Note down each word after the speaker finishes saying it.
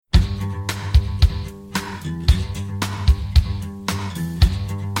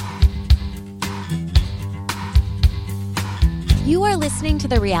You are listening to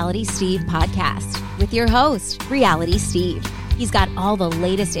the Reality Steve podcast with your host, Reality Steve. He's got all the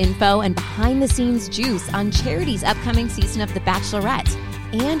latest info and behind-the-scenes juice on Charity's upcoming season of The Bachelorette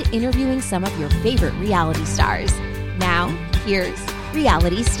and interviewing some of your favorite reality stars. Now, here's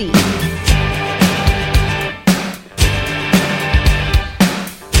Reality Steve.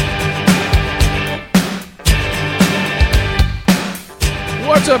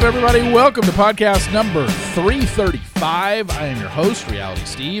 What's up, everybody? Welcome to podcast number 335. I am your host, Reality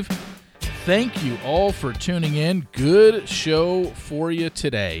Steve. Thank you all for tuning in. Good show for you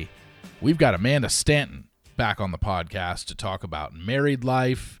today. We've got Amanda Stanton back on the podcast to talk about married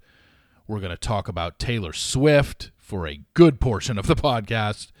life. We're going to talk about Taylor Swift for a good portion of the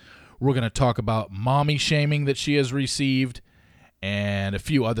podcast. We're going to talk about mommy shaming that she has received and a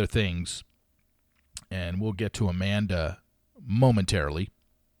few other things. And we'll get to Amanda momentarily.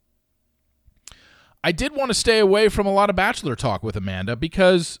 I did want to stay away from a lot of Bachelor talk with Amanda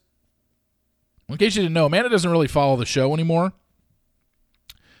because, in case you didn't know, Amanda doesn't really follow the show anymore.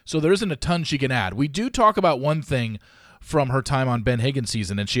 So there isn't a ton she can add. We do talk about one thing from her time on Ben Higgins'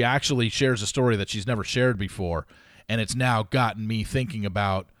 season, and she actually shares a story that she's never shared before, and it's now gotten me thinking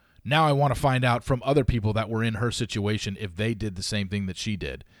about, now I want to find out from other people that were in her situation if they did the same thing that she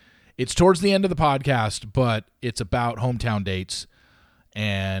did. It's towards the end of the podcast, but it's about hometown dates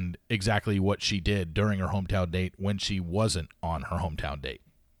and exactly what she did during her hometown date when she wasn't on her hometown date,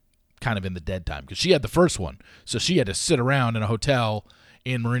 kind of in the dead time, because she had the first one. So she had to sit around in a hotel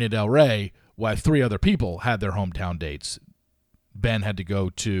in Marina del Rey while three other people had their hometown dates. Ben had to go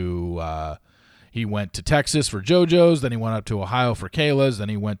to, he went to Texas for JoJo's, then he went up to Ohio for Kayla's, then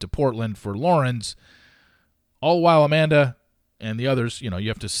he went to Portland for Lauren's, all while Amanda and the others, you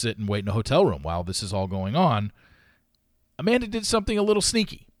have to sit and wait in a hotel room while this is all going on. Amanda did something a little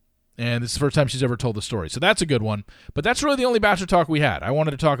sneaky, and this is the first time she's ever told the story. So that's a good one, but that's really the only Bachelor talk we had. I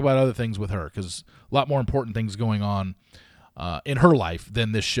wanted to talk about other things with her because a lot more important things going on in her life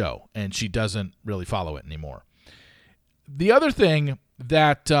than this show, and she doesn't really follow it anymore. The other thing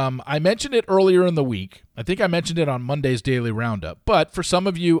that I mentioned it earlier in the week, I think I mentioned it on Monday's Daily Roundup, but for some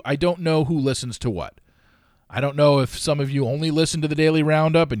of you, I don't know who listens to what. I don't know if some of you only listen to the Daily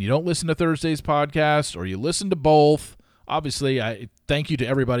Roundup and you don't listen to Thursday's podcast, or you listen to both. Obviously, I thank you to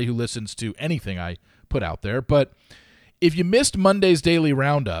everybody who listens to anything I put out there. But if you missed Monday's Daily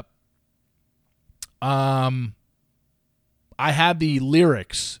Roundup, I had the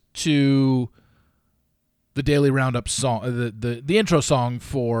lyrics to the Daily Roundup song, the intro song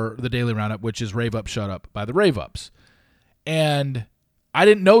for the Daily Roundup, which is Rave Up, Shut Up by the Rave Ups. And I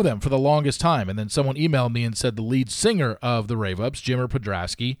didn't know them for the longest time. And then someone emailed me and said the lead singer of the Rave Ups, Jimmer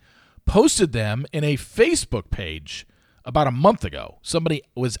Podrasky, posted them in a Facebook page about a month ago. Somebody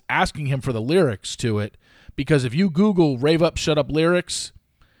was asking him for the lyrics to it because if you Google Rave Up, Shut Up lyrics,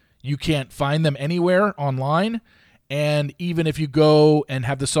 you can't find them anywhere online. And even if you go and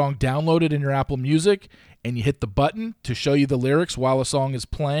have the song downloaded in your Apple Music and you hit the button to show you the lyrics while a song is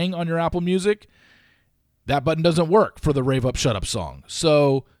playing on your Apple Music, that button doesn't work for the Rave Up, Shut Up song.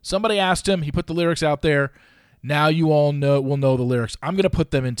 So somebody asked him, he put the lyrics out there. Now you all will know the lyrics. I'm going to put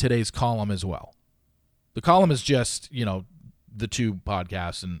them in today's column as well. The column is just, the two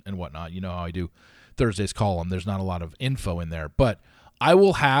podcasts and whatnot. You know how I do Thursday's column. There's not a lot of info in there. But I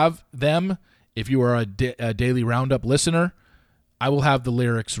will have them, if you are a Daily Roundup listener, I will have the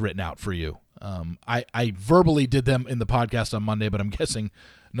lyrics written out for you. I verbally did them in the podcast on Monday, but I'm guessing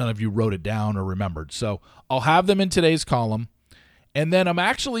none of you wrote it down or remembered. So I'll have them in today's column. And then I'm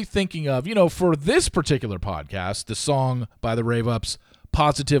actually thinking of, for this particular podcast, the song by the Rave Ups,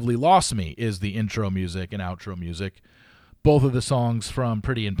 Positively Lost Me, is the intro music and outro music. Both of the songs from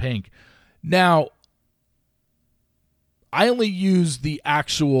Pretty in Pink. Now, I only use the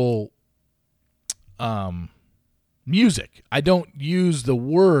actual music. I don't use the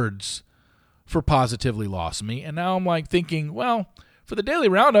words for Positively Lost Me. And now I'm thinking, well, for the Daily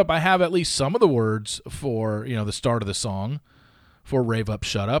Roundup, I have at least some of the words for, the start of the song for Rave Up,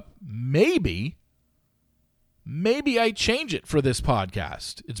 Shut Up. Maybe I change it for this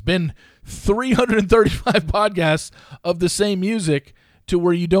podcast. It's been 335 podcasts of the same music to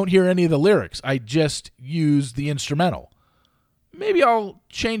where you don't hear any of the lyrics. I just use the instrumental. Maybe I'll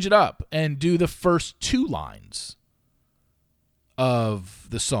change it up and do the first two lines of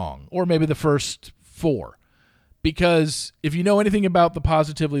the song, or maybe the first four. Because if you know anything about the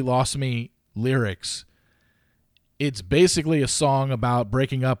Positively Lost Me lyrics, it's basically a song about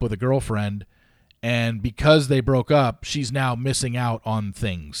breaking up with a girlfriend. And because they broke up, she's now missing out on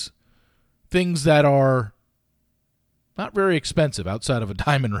things that are not very expensive outside of a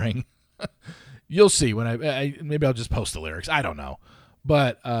diamond ring. You'll see when I maybe I'll just post the lyrics. I don't know.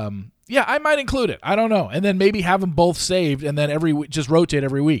 But, yeah, I might include it. I don't know. And then maybe have them both saved and then just rotate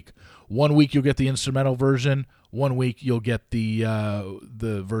every week. 1 week you'll get the instrumental version. 1 week you'll get the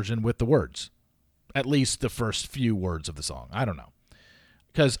version with the words. At least the first few words of the song. I don't know.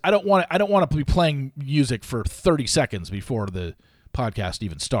 Because I don't want to be playing music for 30 seconds before the podcast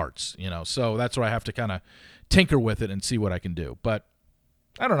even starts, So that's where I have to kind of tinker with it and see what I can do. But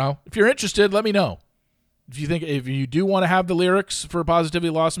I don't know. If you're interested, let me know. If you do want to have the lyrics for Positively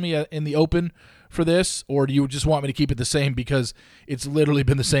Lost Me in the open for this, or do you just want me to keep it the same because it's literally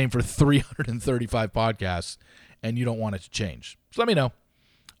been the same for 335 podcasts and you don't want it to change? So let me know.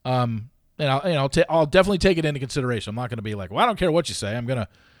 And I'll definitely take it into consideration. I'm not going to be like, well, I don't care what you say. I'm gonna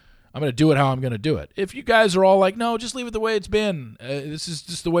do it how I'm going to do it. If you guys are all like, no, just leave it the way it's been. This is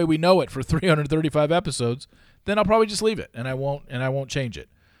just the way we know it for 335 episodes. Then I'll probably just leave it and I won't change it.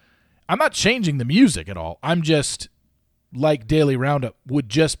 I'm not changing the music at all. I'm just, like Daily Roundup, would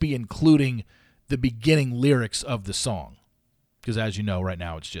just be including the beginning lyrics of the song. Because as you know, right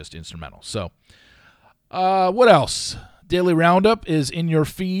now it's just instrumental. So, what else? Daily Roundup is in your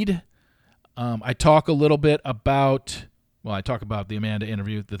feed. I talk a little bit about, I talk about the Amanda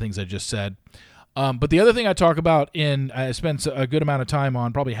interview, the things I just said. But the other thing I talk about I spent a good amount of time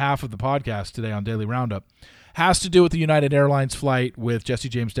on, probably half of the podcast today on Daily Roundup, has to do with the United Airlines flight with Jesse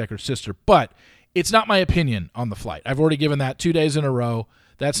James Decker's sister. But it's not my opinion on the flight. I've already given that 2 days in a row.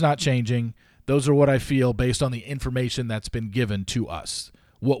 That's not changing. Those are what I feel based on the information that's been given to us,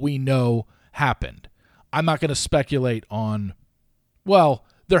 what we know happened. I'm not going to speculate on, well,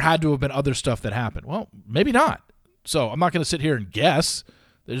 there had to have been other stuff that happened. Well, maybe not. So I'm not going to sit here and guess.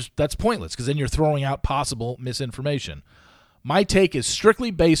 That's pointless because then you're throwing out possible misinformation. My take is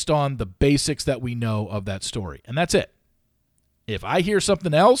strictly based on the basics that we know of that story, and that's it. If I hear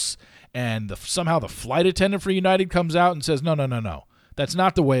something else and somehow the flight attendant for United comes out and says, no, that's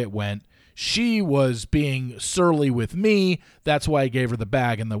not the way it went. She was being surly with me. That's why I gave her the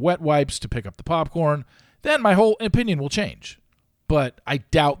bag and the wet wipes to pick up the popcorn. Then my whole opinion will change. But I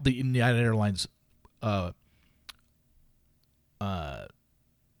doubt the United Airlines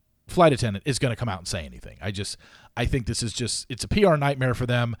flight attendant is going to come out and say anything. I think this is it's a PR nightmare for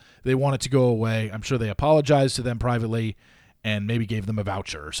them. They want it to go away. I'm sure they apologized to them privately and maybe gave them a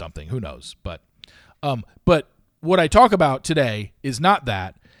voucher or something. Who knows? But what I talk about today is not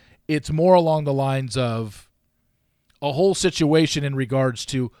that. It's more along the lines of a whole situation in regards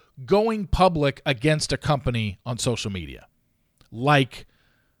to going public against a company on social media, like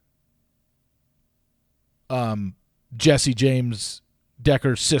Jesse James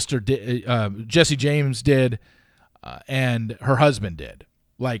Decker's sister Jesse James did, and her husband did,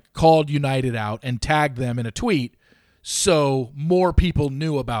 like called United out and tagged them in a tweet so more people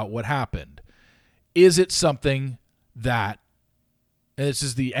knew about what happened. Is it something that, and this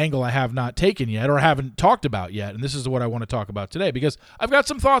is the angle I have not taken yet or haven't talked about yet, and this is what I want to talk about today because I've got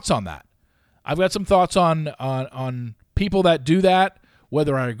some thoughts on that. I've got some thoughts on people that do that,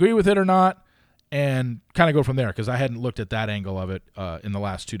 whether I agree with it or not, and kind of go from there because I hadn't looked at that angle of it in the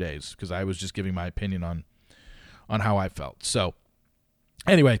last 2 days because I was just giving my opinion on how I felt. So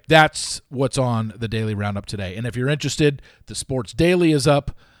anyway, that's what's on the Daily Roundup today. And if you're interested, the Sports Daily is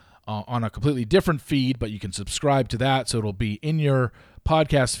up on a completely different feed, but you can subscribe to that so it'll be in your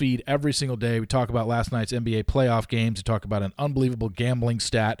podcast feed every single day. We talk about last night's NBA playoff games. We talk about an unbelievable gambling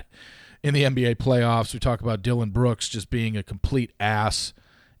stat in the NBA playoffs. We talk about Dylan Brooks just being a complete ass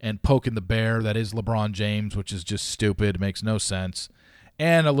and poking the bear that is LeBron James, which is just stupid, makes no sense,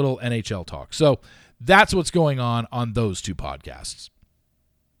 and a little NHL talk. So that's what's going on those two podcasts.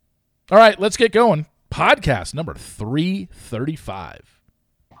 All right, let's get going. Podcast number 335.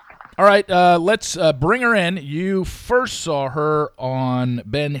 All right, let's bring her in. You first saw her on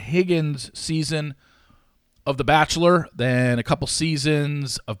Ben Higgins' season of The Bachelor, then a couple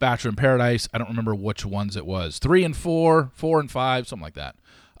seasons of Bachelor in Paradise. I don't remember which ones it was. 3 and 4, 4 and 5, something like that.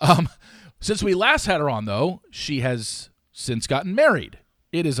 Since we last had her on, though, she has since gotten married.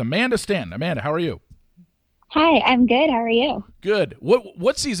 It is Amanda Stanton. Amanda, how are you? Hi, I'm good. How are you? Good.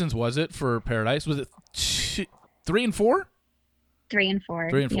 What seasons was it for Paradise? Was it 3 and 4? 3 and 4.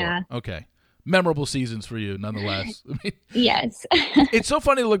 3 and 4. Yeah. Okay. Memorable seasons for you, nonetheless. I mean, yes. It's so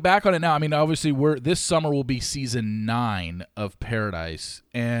funny to look back on it now. I mean, obviously, this summer will be season 9 of Paradise,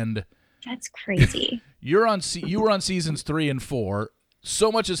 and that's crazy. you were on seasons 3 and 4.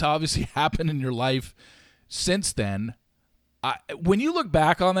 So much has obviously happened in your life since then. When you look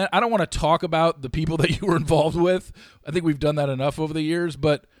back on that, I don't want to talk about the people that you were involved with. I think we've done that enough over the years.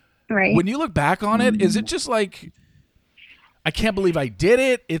 But right. When you look back on it, is it just like, I can't believe I did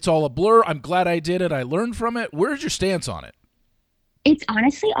it. It's all a blur. I'm glad I did it. I learned from it. Where's your stance on it? It's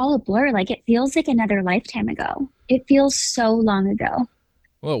honestly all a blur. Like, it feels like another lifetime ago. It feels so long ago.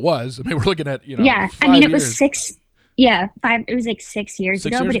 Well, it was. I mean, we're looking at, Yeah. 5 I mean, it years. was 6. Yeah, 5. It was like 6 years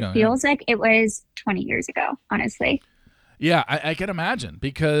ago, but it feels like it was 20 years ago, honestly. Yeah, I can imagine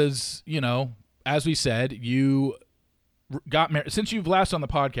because, as we said, you got married. Since you've last on the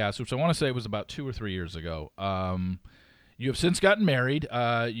podcast, which I want to say was about 2 or 3 years ago, you have since gotten married.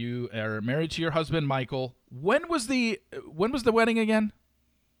 You are married to your husband, Michael. When was the wedding again?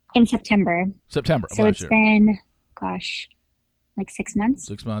 In September. September. So it's been, gosh, like 6 months.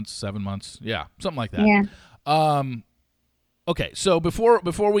 6 months, 7 months. Yeah, something like that. Yeah. Okay, so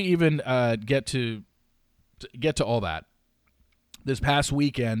before we even get to all that, this past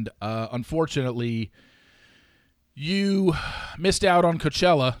weekend, unfortunately, you missed out on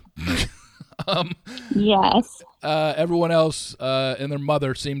Coachella. Yes. Everyone else and their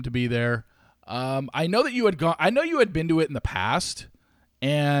mother seemed to be there. I know that you had gone. I know you had been to it in the past,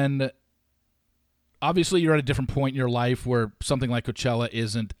 and obviously you're at a different point in your life where something like Coachella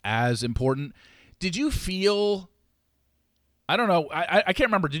isn't as important. Did you feel? I don't know. I can't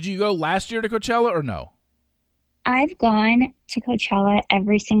remember. Did you go last year to Coachella or no? I've gone to Coachella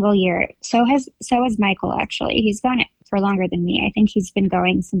every single year. So has Michael, actually. He's gone for longer than me. I think he's been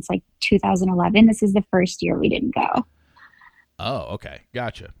going since like 2011. This is the first year we didn't go. Oh, okay.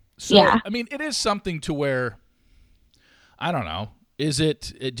 Gotcha. So, yeah. I mean, it is something to where, I don't know.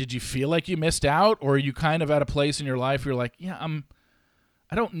 Did you feel like you missed out, or are you kind of at a place in your life where you're like, yeah,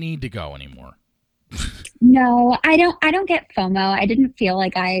 I don't need to go anymore? No, I don't get FOMO. I didn't feel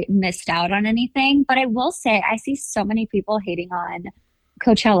like I missed out on anything, but I will say I see so many people hating on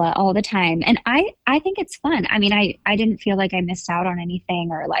Coachella all the time. And I think it's fun. I mean, I didn't feel like I missed out on anything,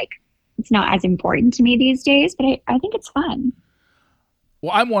 or like it's not as important to me these days, but I think it's fun.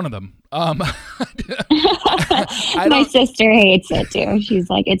 Well, I'm one of them. My sister hates it too.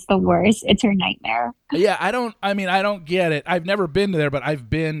 She's like, it's the worst. It's her nightmare. Yeah, I don't get it. I've never been there, but I've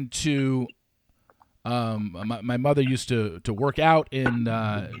been to my mother used to work out in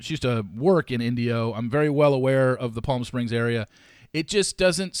she used to work in Indio. I'm very well aware of the Palm Springs area. It just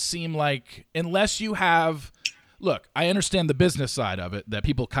doesn't seem like, unless you have, look, I understand the business side of it, that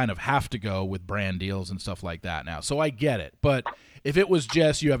people kind of have to go with brand deals and stuff like that now. So I get it. But if it was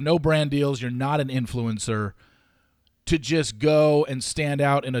just you have no brand deals, you're not an influencer, to just go and stand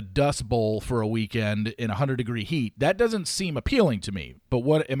out in a dust bowl for a weekend in 100-degree heat, that doesn't seem appealing to me. But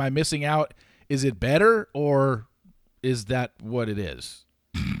what am I missing out? Is it better, or is that what it is?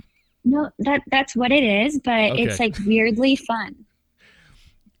 No, that's what it is, but Okay. It's like weirdly fun.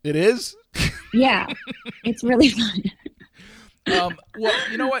 It is? Yeah, it's really fun. Well,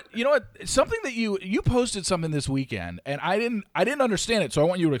 you know what? Something that you posted something this weekend, and I didn't understand it, so I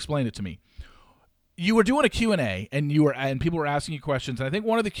want you to explain it to me. You were doing a Q&A, and people were asking you questions, and I think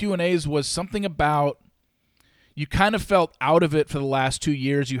one of the Q&As was something about you kind of felt out of it for the last 2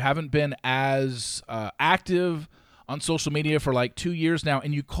 years. You haven't been as active on social media for like 2 years now,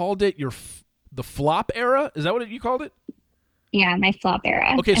 and you called it the flop era. Is that what you called it? Yeah, my flop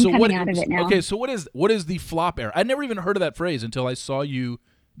era. Okay, I'm so coming out of it now. Okay, so what is the flop era? I never even heard of that phrase until I saw you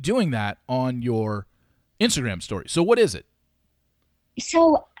doing that on your Instagram story. So what is it?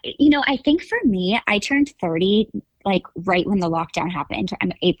 So, I think for me, I turned 30 like right when the lockdown happened.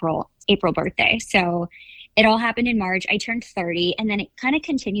 I'm April birthday. So it all happened in March. I turned 30, and then it kind of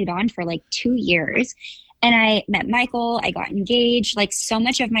continued on for like 2 years. And I met Michael. I got engaged. Like, so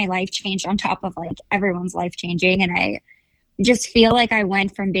much of my life changed on top of like everyone's life changing. And I just feel like I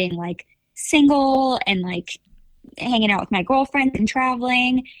went from being like single and like hanging out with my girlfriend and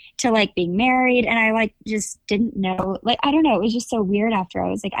traveling to like being married. And I like just didn't know, like, I don't know. It was just so weird after. I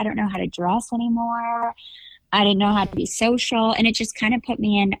was like, I don't know how to dress anymore. I didn't know how to be social. And it just kind of put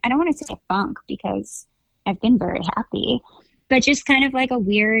me in, I don't want to say a funk because I've been very happy, but just kind of like a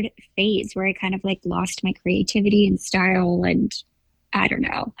weird phase where I kind of like lost my creativity and style, and I don't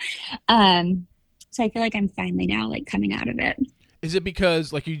know. So I feel like I'm finally now like coming out of it. Is it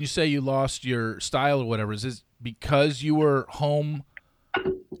because, like you say, you lost your style or whatever? Is it because you were home?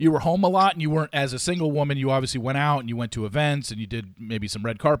 You were home a lot, and you weren't, as a single woman, you obviously went out and you went to events and you did maybe some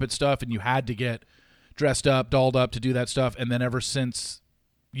red carpet stuff, and you had to get dressed up, dolled up to do that stuff. And then ever since,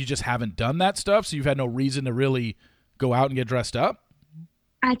 you just haven't done that stuff, so you've had no reason to really go out and get dressed up?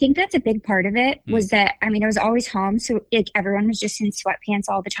 I think that's a big part of it, was that, I mean, I was always home. So like everyone was just in sweatpants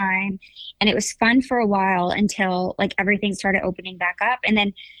all the time. And it was fun for a while until like everything started opening back up. And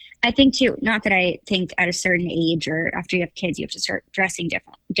then I think too, not that I think at a certain age or after you have kids, you have to start dressing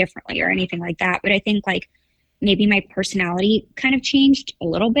differently or anything like that. But I think like maybe my personality kind of changed a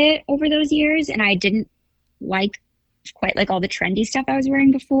little bit over those years, and I didn't like quite like all the trendy stuff I was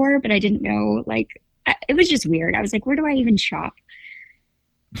wearing before, but I didn't know, like, it was just weird. I was like, where do I even shop?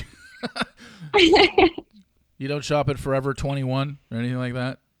 You don't shop at Forever 21 or anything like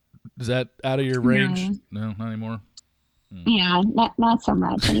that? Is that out of your range? No, not anymore. Yeah, not so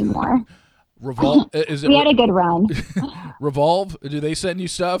much anymore. Revolve? We had a good run. Revolve? Do they send you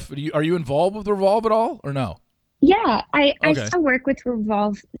stuff? Are you involved with Revolve at all, or no? Yeah, I still work with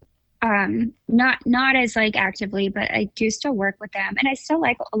Revolve. Not as like actively, but I do still work with them, and I still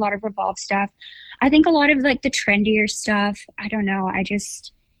like a lot of Revolve stuff. I think a lot of like the trendier stuff, I don't know,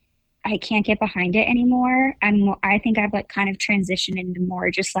 I can't get behind it anymore. I think I've like kind of transitioned into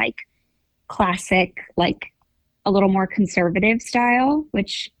more just like classic, like a little more conservative style,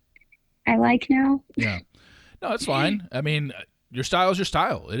 which I like now. Yeah, no, that's fine. I mean, your style is your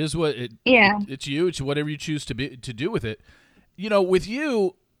style. It is what it. Yeah, it's you. It's whatever you choose to do with it. With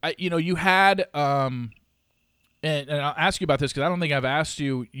you. You had, and I'll ask you about this because I don't think I've asked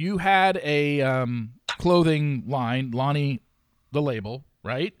you. You had a clothing line, Lonnie, the label,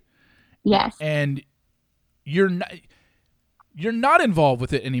 right? Yes. And you're not involved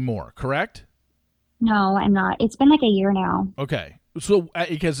with it anymore, correct? No, I'm not. It's been like a year now. Okay, so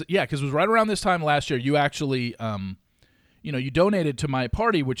because it was right around this time last year. You actually, you donated to my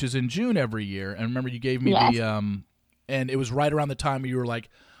party, which is in June every year, and remember you gave me the and it was right around the time where you were like,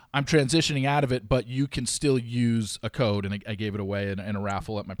 I'm transitioning out of it, but you can still use a code, and I gave it away in a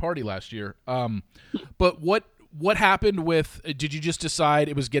raffle at my party last year. But what happened with? Did you just decide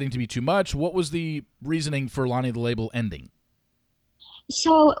it was getting to be too much? What was the reasoning for Lonnie the label ending?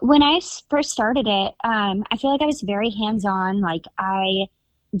 So when I first started it, I feel like I was very hands-on. Like I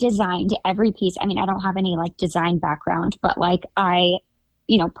designed every piece. I mean, I don't have any like design background, but like I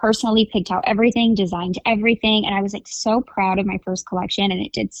personally picked out everything, designed everything. And I was like so proud of my first collection, and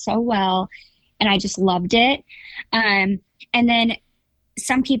it did so well. And I just loved it. And then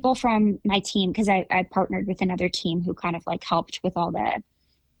some people from my team, because I partnered with another team who kind of like helped with all the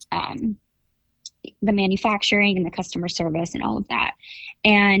manufacturing and the customer service and all of that.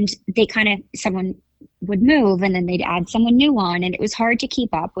 And someone would move and then they'd add someone new on. And it was hard to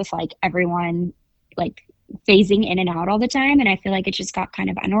keep up with like everyone like phasing in and out all the time, and I feel like it just got kind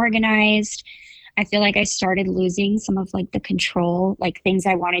of unorganized. I feel like I started losing some of like the control, like things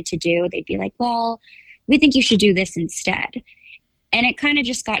I wanted to do. They'd be like, well, we think you should do this instead. And it kind of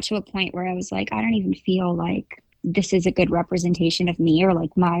just got to a point where I was like, I don't even feel like this is a good representation of me or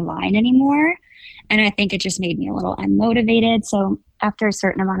like my line anymore. And I think it just made me a little unmotivated. So after a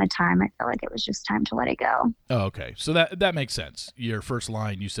certain amount of time, I felt like it was just time to let it go. Oh, okay. So that makes sense. Your first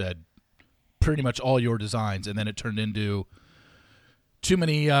line, you said pretty much all your designs, and then it turned into too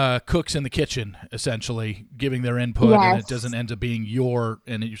many cooks in the kitchen, essentially giving their input, yes. And it doesn't end up being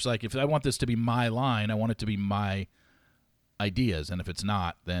and it's like, if I want this to be my line, I want it to be my ideas, and if it's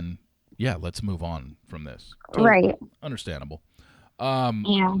not, then yeah, let's move on from this. Totally right. Understandable.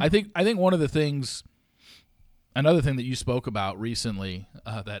 Yeah. I think one of the things, another thing that you spoke about recently,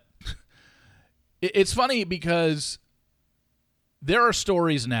 that it's funny because there are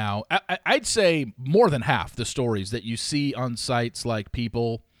stories now, I'd say more than half the stories that you see on sites like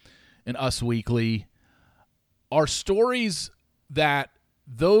People and Us Weekly are stories that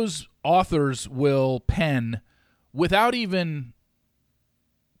those authors will pen without even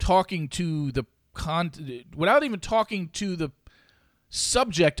talking to the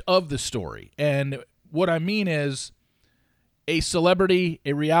subject of the story. And what I mean is a celebrity,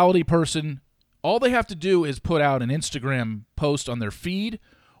 a reality person, all they have to do is put out an Instagram post on their feed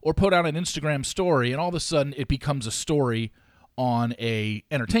or put out an Instagram story, and all of a sudden it becomes a story on a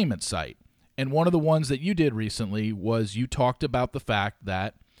entertainment site. And one of the ones that you did recently was you talked about the fact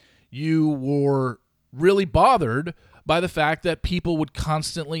that you were really bothered by the fact that people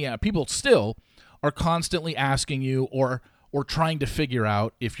still are constantly asking you or trying to figure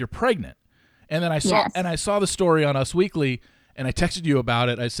out if you're pregnant. And then I saw the story on Us Weekly, and I texted you about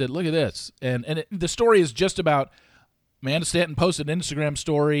it. I said, look at this. And the story is just about Amanda Stanton posted an Instagram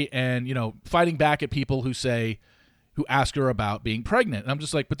story and, fighting back at people who ask her about being pregnant. And I'm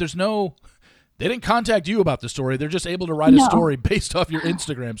just like, but they didn't contact you about the story. They're just able to write a story based off your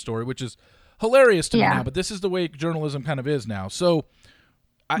Instagram story, which is hilarious to me now. But this is the way journalism kind of is now. So,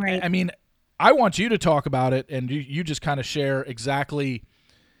 I mean, I want you to talk about it, and you just kind of share exactly.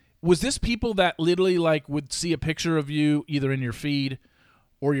 Was this people that literally like would see a picture of you either in your feed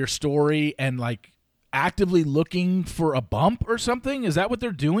or your story and like actively looking for a bump or something? Is that what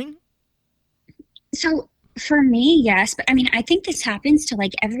they're doing? So for me, yes. But I mean, I think this happens to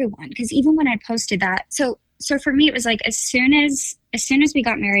like everyone, because even when I posted that, so so for me, it was like as soon as we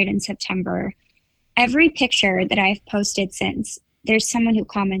got married in September, every picture that I've posted since, there's someone who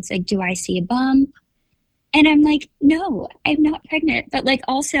comments like, do I see a bump? And I'm like, no, I'm not pregnant. But like,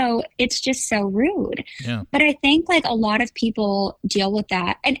 also, it's just so rude. Yeah. But I think like a lot of people deal with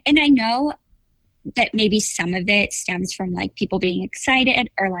that. And I know that maybe some of it stems from like people being excited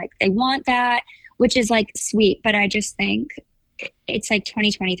or like they want that, which is like sweet. But I just think it's like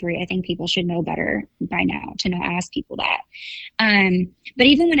 2023. I think people should know better by now to not ask people that. But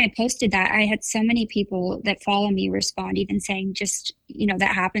even when I posted that, I had so many people that follow me respond, even saying just,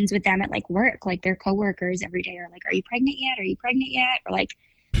 that happens with them at like work, like their coworkers every day are like, are you pregnant yet? Are you pregnant yet? Or like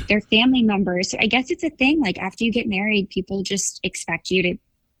their family members. So I guess it's a thing. Like after you get married, people just expect you to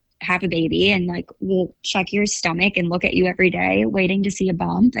have a baby and like will check your stomach and look at you every day waiting to see a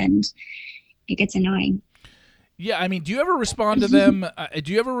bump. And it gets annoying. Yeah, I mean, do you ever respond to them?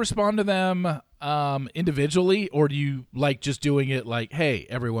 Individually, or do you like just doing it like, hey,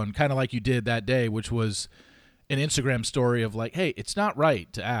 everyone, kind of like you did that day, which was an Instagram story of like, hey, it's not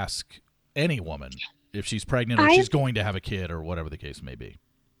right to ask any woman if she's pregnant or she's going to have a kid or whatever the case may be.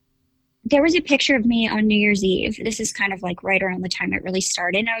 There was a picture of me on New Year's Eve. This is kind of like right around the time it really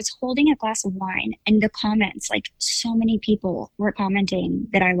started. And I was holding a glass of wine, and the comments, like so many people were commenting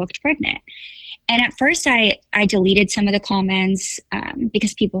that I looked pregnant. And at first I deleted some of the comments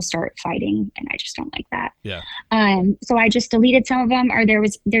because people start fighting, and I just don't like that. Yeah. So I just deleted some of them, or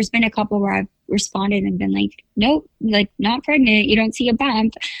there's been a couple where I've responded and been like, nope, like not pregnant. You don't see a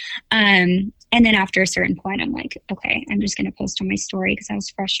bump. And then after a certain point, I'm like, okay, I'm just going to post on my story because I was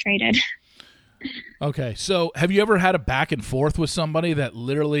frustrated. Okay. So have you ever had a back and forth with somebody that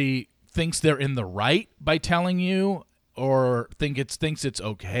literally thinks they're in the right by telling you, or thinks it's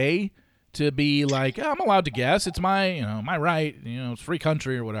okay to be like, oh, I'm allowed to guess. It's my right. It's free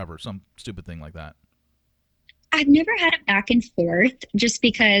country or whatever, some stupid thing like that. I've never had a back and forth just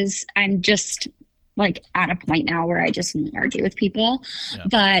because I'm just like at a point now where I just won't argue with people. Yeah.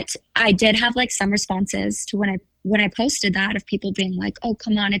 But I did have like some responses to when I posted that of people being like, oh,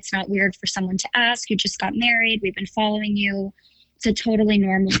 come on, it's not weird for someone to ask. You just got married. We've been following you. It's a totally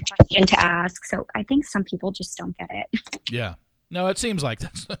normal question to ask. So I think some people just don't get it. Yeah. No, it seems like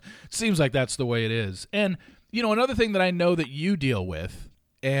that's the way it is. And, another thing that I know that you deal with,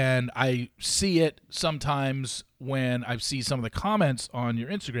 and I see it sometimes when I see some of the comments on your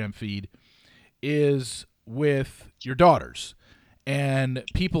Instagram feed, is with your daughters. And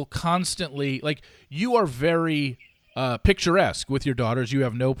people constantly, like, you are very picturesque with your daughters. You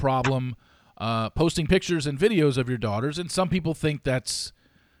have no problem posting pictures and videos of your daughters, and some people think that's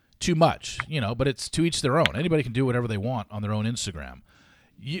too much, but it's to each their own. Anybody can do whatever they want on their own Instagram.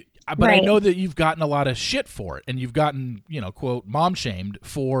 But right. I know that you've gotten a lot of shit for it, and you've gotten, quote, mom shamed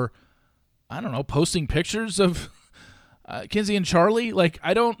for, I don't know, posting pictures of Kinsey and Charlie. Like,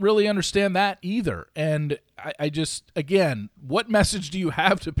 I don't really understand that either. And I just, again, what message do you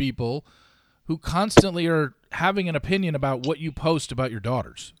have to people who constantly are having an opinion about what you post about your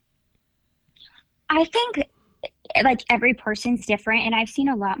daughters? I think like every person's different, and I've seen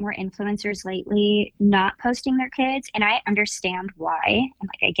a lot more influencers lately not posting their kids, and I understand why. I'm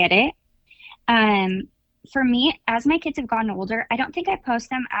like, I get it. For me, as my kids have gotten older, I don't think I post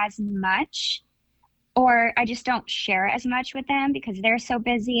them as much, or I just don't share as much with them because they're so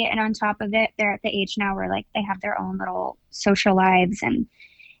busy. And on top of it, they're at the age now where like they have their own little social lives and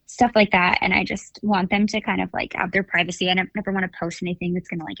stuff like that. And I just want them to kind of like have their privacy. I never want to post anything that's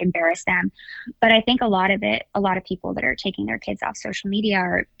going to like embarrass them. But I think a lot of people that are taking their kids off social media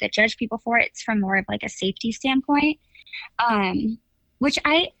or that judge people for it, it's from more of like a safety standpoint, which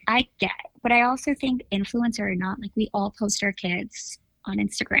I get. But I also think influencer or not, like we all post our kids on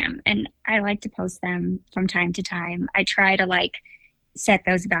Instagram, and I like to post them from time to time. I try to like set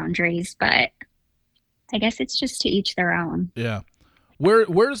those boundaries, but I guess it's just to each their own. Yeah. Where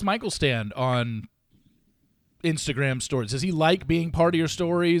does Michael stand on Instagram stories? Does he like being part of your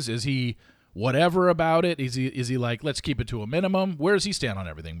stories? Is he whatever about it? Is he like, let's keep it to a minimum? Where does he stand on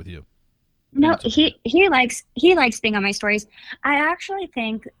everything with you? No, he likes being on my stories. I actually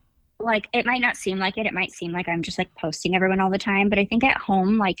think like it might not seem like it. It might seem like I'm just like posting everyone all the time, but I think at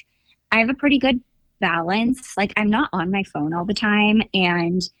home, like I have a pretty good balance. Like I'm not on my phone all the time,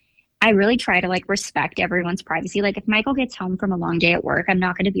 and I really try to like respect everyone's privacy. Like if Michael gets home from a long day at work, I'm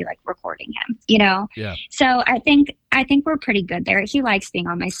not going to be like recording him, Yeah. So I think we're pretty good there. He likes being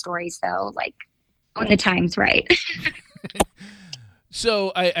on my stories though, like when the time's right.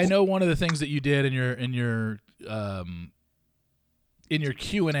 So I know one of the things that you did in your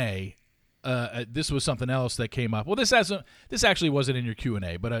Q&A this was something else that came up. Well, this actually wasn't in your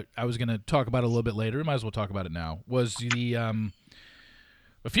Q&A, but I was going to talk about it a little bit later. Might as well talk about it now. Was the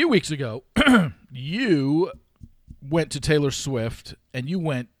a few weeks ago, you went to Taylor Swift, and you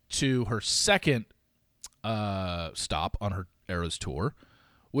went to her second stop on her Eras tour,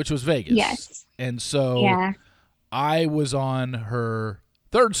 which was Vegas. Yes. And so I was on her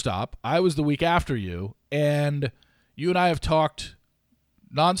third stop. I was the week after you, and you and I have talked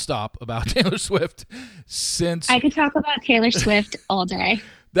nonstop about Taylor Swift since. I could talk about Taylor Swift all day.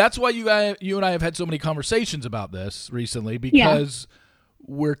 That's why you and I have had so many conversations about this recently, because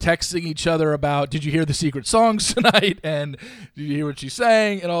we're texting each other about, did you hear the secret songs tonight? And did you hear what she's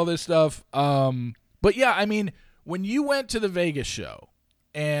saying and all this stuff? But yeah, I mean, when you went to the Vegas show,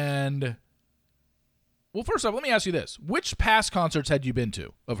 and well, first off, let me ask you this. Which past concerts had you been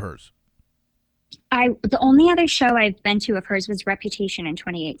to of hers? The only other show I've been to of hers was Reputation in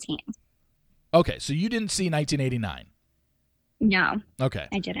 2018. Okay, so you didn't see 1989. No. Okay.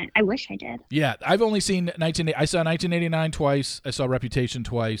 I didn't. I wish I did. Yeah, I've only seen I saw 1989 twice. I saw Reputation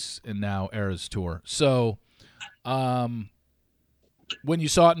twice, and now Eras Tour. So, when you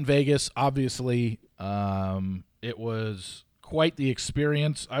saw it in Vegas, obviously, it was quite the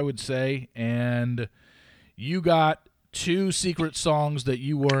experience, I would say. And you got two secret songs that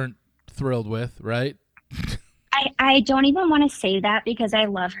you weren't thrilled with, right? I don't even want to say that, because I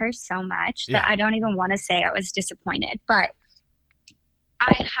love her so much that I don't even want to say I was disappointed. But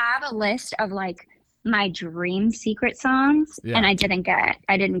I have a list of like my dream secret songs, and I didn't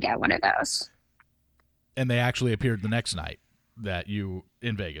get one of those. And they actually appeared the next night that you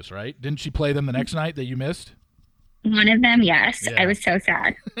in Vegas, right? Didn't she play them the next night that you missed? One of them, yes. Yeah. I was so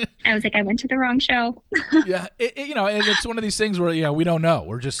sad. I was like, I went to the wrong show. Yeah, and it's one of these things where we don't know.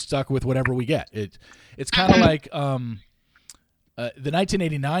 We're just stuck with whatever we get. It's kind of like the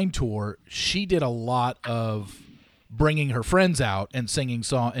 1989 tour. She did a lot of bringing her friends out and singing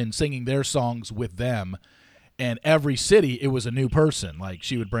their songs with them, and every city it was a new person. Like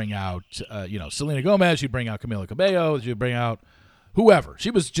she would bring out Selena Gomez, she'd bring out Camila Cabello, she'd bring out whoever. She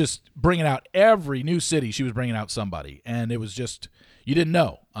was just bringing out every new city. She was bringing out somebody, and it was just, you didn't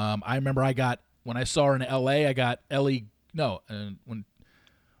know. I remember when I saw her in L.A., I got Ellie. No, when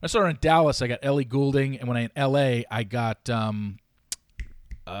I saw her in Dallas, I got Ellie Goulding, and when in L.A., I got Chrissy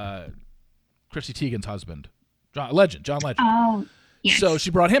Teigen's husband, John Legend. Oh, yes. So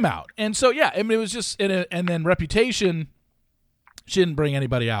she brought him out, and so it was just and then Reputation. She didn't bring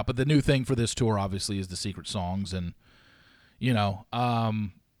anybody out, but the new thing for this tour, obviously, is the secret songs, and I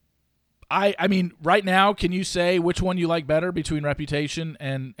mean, right now, can you say which one you like better between Reputation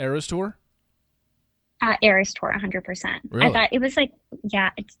and Eras Tour? Eras Tour, 100%. Really? I thought it was like,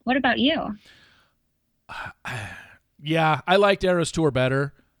 what about you? Yeah, I liked Eras Tour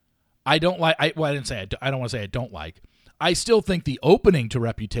better. I don't like. I didn't say. I don't want to say I don't like. I still think the opening to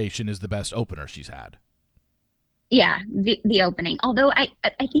Reputation is the best opener she's had. Yeah, the opening. Although I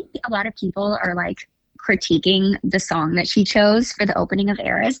think a lot of people are like critiquing the song that she chose for the opening of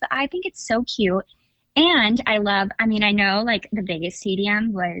Eras, but I think it's so cute. And I know like the Vegas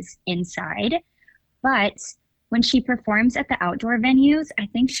Stadium was inside, but when she performs at the outdoor venues, I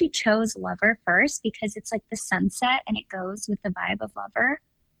think she chose Lover first, because it's like the sunset and it goes with the vibe of Lover.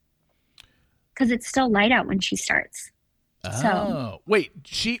 Because it's still light out when she starts. Oh, so, wait,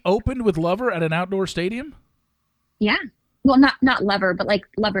 she opened with Lover at an outdoor stadium? Yeah. Well, not Lover, but like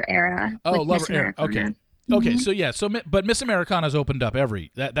Lover era. Oh, Lover era. Okay. Mm-hmm. Okay, but Miss Americana's opened up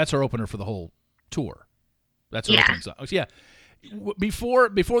that's her opener for the whole tour. That's her opening song. Yeah. Before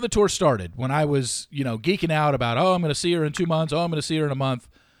the tour started, when I was, geeking out about, I'm going to see her in 2 months, I'm going to see her in a month,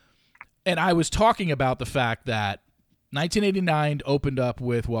 and I was talking about the fact that 1989 opened up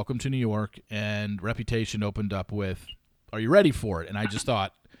with Welcome to New York, and Reputation opened up with Are You Ready for It? And I just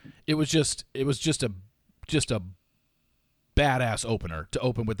thought it was just a badass opener to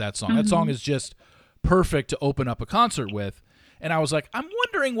open with that song. Mm-hmm. That song is just perfect to open up a concert with. And I was like, I'm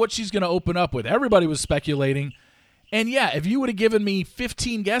wondering what she's going to open up with. Everybody was speculating. And yeah, if you would have given me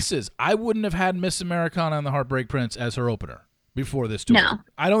 15 guesses, I wouldn't have had Miss Americana and the Heartbreak Prince as her opener before this tour. No.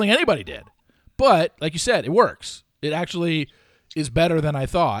 I don't think anybody did. But like you said, it works. It actually is better than I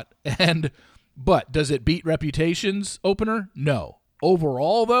thought. But does it beat Reputation's opener? No.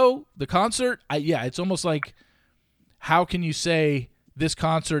 Overall, though, the concert, it's almost like, how can you say this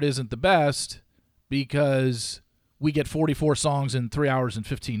concert isn't the best because we get 44 songs in 3 hours and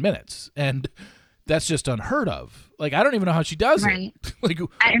 15 minutes? And that's just unheard of. Like, I don't even know how she does right. it. Like,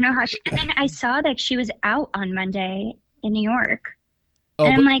 I don't know how and then I saw that she was out on Monday in New York.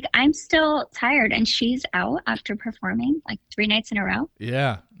 And I'm like, I'm still tired. And she's out after performing like 3 nights in a row.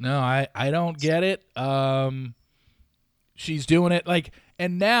 Yeah. No, I don't get it. She's doing it like,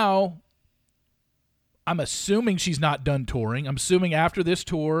 and now I'm assuming she's not done touring. I'm assuming after this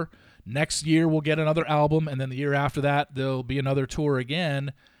tour, next year we'll get another album, and then the year after that there'll be another tour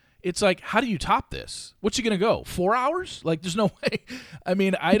again. It's like, how do you top this? What's she going to go? 4 hours? Like, there's no way. I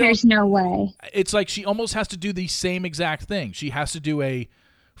mean, There's no way. It's like she almost has to do the same exact thing. She has to do a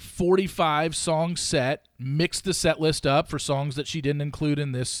 45-song set, mix the set list up for songs that she didn't include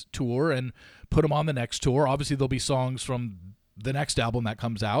in this tour, and put them on the next tour. Obviously, there'll be songs from the next album that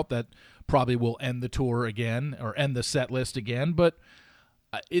comes out that probably will end the tour again or end the set list again. But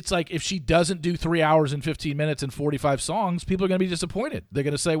it's like, if she doesn't do 3 hours and 15 minutes and 45 songs, people are going to be disappointed. They're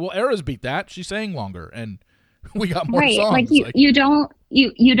going to say, well, Era's beat that. She sang longer, and we got more songs. Like you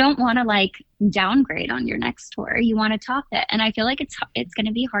don't want to like downgrade on your next tour. You want to top it. And I feel like it's going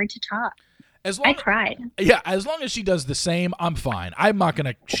to be hard to top. I cried. Yeah, as long as she does the same, I'm fine. I'm not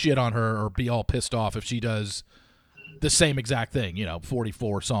going to shit on her or be all pissed off if she does the same exact thing,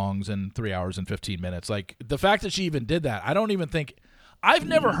 44 songs and 3 hours and 15 minutes. Like, the fact that she even did that, I don't even think – I've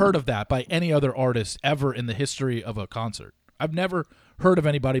never heard of that by any other artist ever in the history of a concert. I've never heard of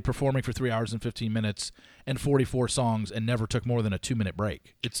anybody performing for 3 hours and 15 minutes and 44 songs and never took more than a 2-minute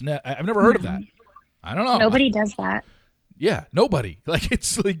break. I've never heard of that. I don't know. Nobody does that. Yeah, nobody. Like,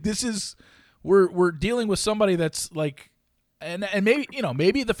 it's like, this is – we're dealing with somebody that's like – and maybe,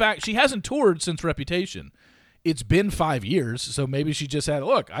 maybe the fact she hasn't toured since Reputation. It's been 5 years, so maybe she just had,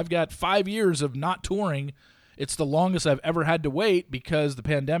 look, I've got 5 years of not touring. It's the longest I've ever had to wait because the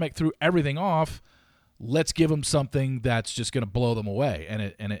pandemic threw everything off. Let's give them something that's just going to blow them away, and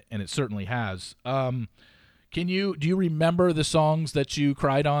it certainly has. Do you remember the songs that you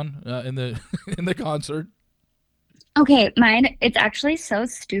cried on in the concert? Okay, mine, it's actually so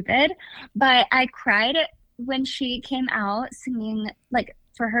stupid, but I cried when she came out singing like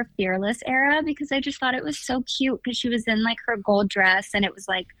for her Fearless era because I just thought it was so cute because she was in like her gold dress and it was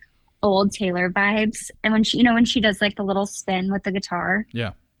like old Taylor vibes. And when she, when she does like the little spin with the guitar,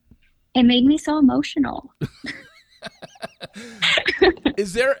 yeah, it made me so emotional.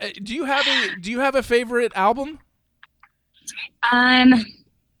 Do you have a favorite album?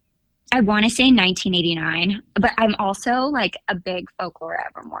 I want to say 1989, but I'm also like a big Folklore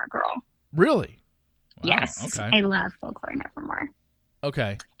Evermore girl. Really? Wow, yes. okay. I love Folklore and Evermore.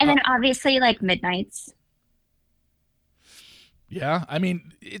 Okay. And then obviously like Midnights. Yeah, I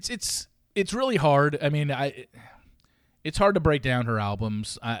mean, it's really hard. I mean, it's hard to break down her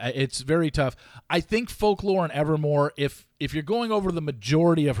albums. It's very tough. I think Folklore and Evermore, if you're going over the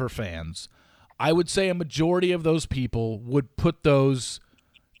majority of her fans, I would say a majority of those people would put those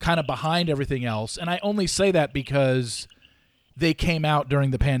kind of behind everything else. And I only say that because they came out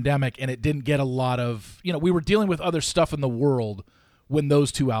during the pandemic and it didn't get a lot of, we were dealing with other stuff in the world when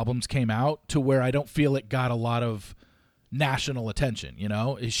those two albums came out to where I don't feel it got a lot of national attention.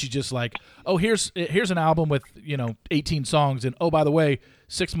 Is she just like, oh, here's an album with 18 songs, and oh, by the way,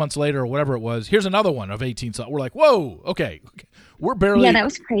 6 months later or whatever it was, here's another one of 18 songs. We're like, whoa, okay, we're barely, that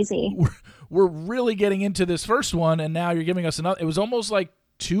was crazy. We're really getting into this first one, and now you're giving us another. It was almost like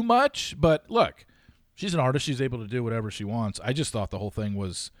too much, but look, she's an artist, she's able to do whatever she wants. I just thought the whole thing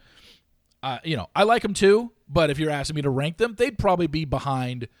was I like them too, but if you're asking me to rank them, they'd probably be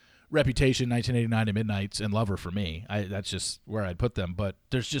behind Reputation, 1989 and Midnights, and Lover for me. That's just where I'd put them. But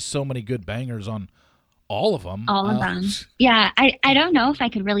there's just so many good bangers on all of them. All of them. Yeah, I don't know if I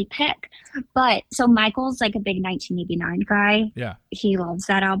could really pick. But so Michael's like a big 1989 guy. Yeah. He loves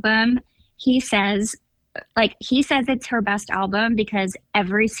that album. He says it's her best album because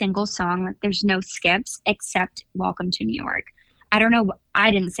every single song, like, there's no skips except Welcome to New York. I don't know.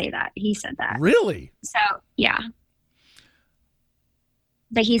 I didn't say that. He said that. Really? So, yeah.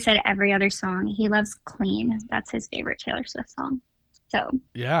 But he said every other song. He loves Clean. That's his favorite Taylor Swift song. So,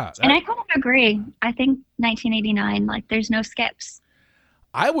 yeah. And I kind of agree. I think 1989, like, there's no skips.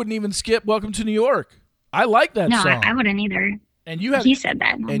 I wouldn't even skip Welcome to New York. I like that song. No, I wouldn't either. And he said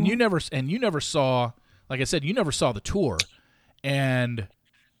that. And you never saw, like I said, you never saw the tour. And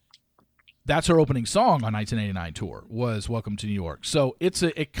that's her opening song on 1989 tour was Welcome to New York. So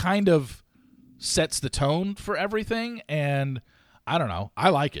it kind of sets the tone for everything, and I don't know. I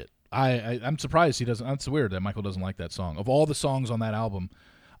like it. I'm surprised he doesn't. That's weird that Michael doesn't like that song. Of all the songs on that album,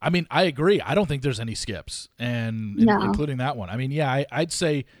 I mean, I agree. I don't think there's any skips, including that one. I mean, yeah, I'd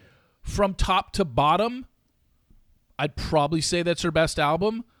say from top to bottom, I'd probably say that's her best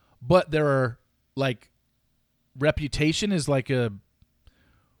album. But there are, like, Reputation is like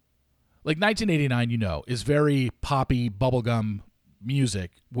 1989, is very poppy, bubblegum,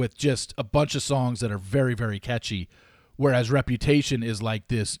 music with just a bunch of songs that are very, very catchy, whereas Reputation is like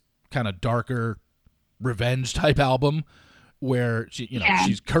this kind of darker revenge type album where she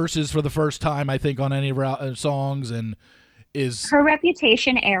curses for the first time, I think, on any of her songs, and her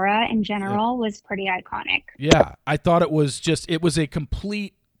Reputation era in general was pretty iconic. Yeah, I thought it was a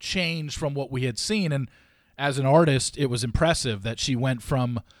complete change from what we had seen, and as an artist, it was impressive that she went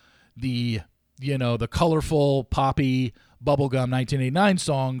from the colorful poppy bubblegum 1989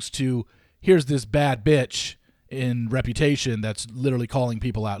 songs to here's this bad bitch in Reputation that's literally calling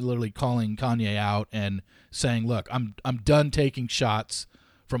people out, literally calling Kanye out and saying, look, I'm done taking shots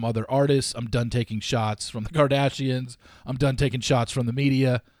from other artists. I'm done taking shots from the Kardashians. I'm done taking shots from the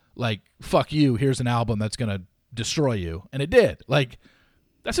media. Like, fuck you. Here's an album that's going to destroy you. And it did. Like,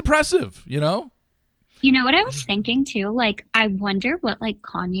 that's impressive, You know what I was thinking too? Like, I wonder what like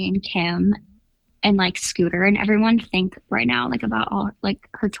Kanye and Kim and like Scooter and everyone think right now, like about all like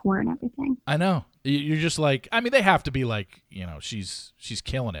her tour and everything. I know. You're just like, I mean, they have to be like, she's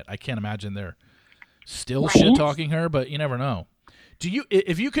killing it. I can't imagine they're still shit talking her, but you never know.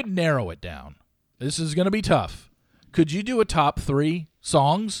 If you could narrow it down, this is going to be tough. Could you do a top 3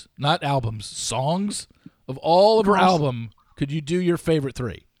 songs, not albums, songs of all of her album? Could you do your favorite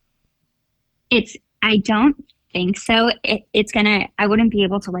 3? I don't think so. I wouldn't be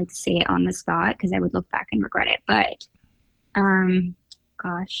able to like say it on the spot because I would look back and regret it. But,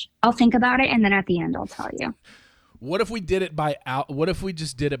 gosh, I'll think about it and then at the end I'll tell you. What if we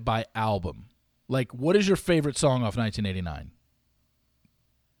just did it by album? Like, what is your favorite song off 1989?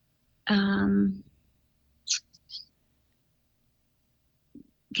 Can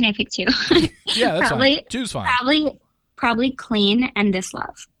I pick 2? Yeah, that's fine. 2's fine. Probably Clean and This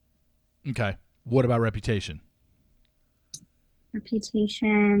Love. Okay. What about Reputation?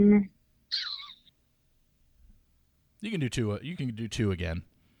 Reputation. You can do 2. You can do 2 again.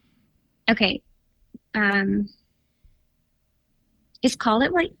 Okay. Is Call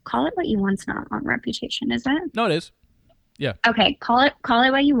It What You Want's not on Reputation, is it? No, it is. Yeah. Okay. Call it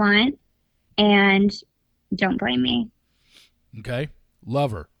What You Want and Don't Blame Me. Okay.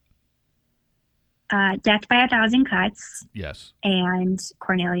 Lover. Death by a Thousand Cuts. Yes. And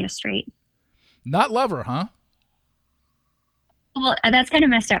Cornelia Street. Not Lover, huh? Well, that's kind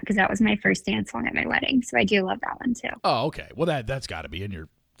of messed up because that was my first dance song at my wedding, so I do love that one too. Oh, okay. Well, that's got to be in your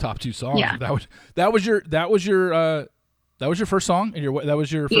top 2 songs. Yeah. That was your first song, and that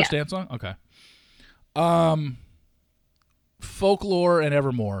was your first dance song. Okay. Folklore and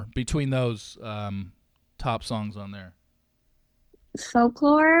Evermore, between those top songs on there.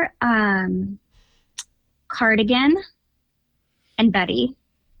 Folklore, Cardigan, and Betty.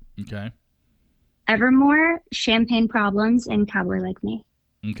 Okay. Evermore, Champagne Problems, and Cowboy Like Me.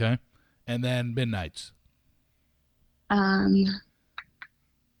 Okay. And then Midnights. The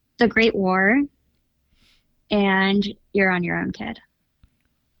Great War, and You're on Your Own, Kid.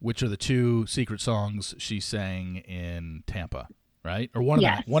 Which are the 2 secret songs she sang in Tampa, right? Or one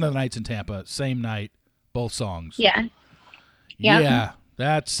of the nights in Tampa, same night, both songs. Yeah. Yeah.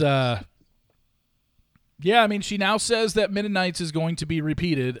 That's I mean, she now says that Midnights is going to be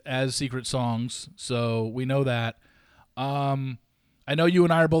repeated as secret songs, so we know that. I know you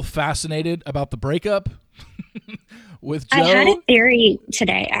and I are both fascinated about the breakup with Joe. I had a theory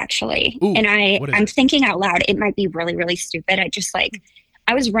today, actually. Ooh, and I'm thinking out loud. It might be really, really stupid.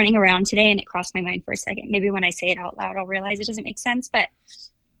 I was running around today and it crossed my mind for a second. Maybe when I say it out loud, I'll realize it doesn't make sense. But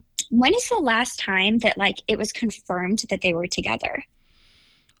when is the last time that like it was confirmed that they were together?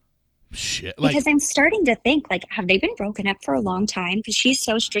 Shit. Because I'm starting to think, like, have they been broken up for a long time? Because she's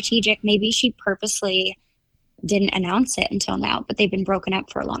so strategic. Maybe she purposely didn't announce it until now, but they've been broken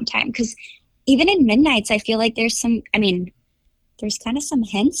up for a long time. Because even in Midnights, I feel like there's kind of some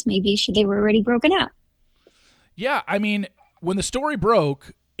hints maybe they were already broken up. Yeah, I mean, when the story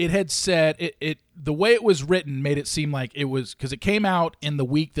broke, it had said the way it was written made it seem like it was because it came out in the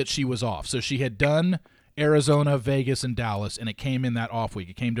week that she was off. So she had done Arizona, Vegas, and Dallas, and it came in that off week.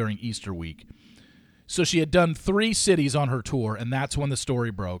 It came during Easter week. So she had done 3 cities on her tour, and that's when the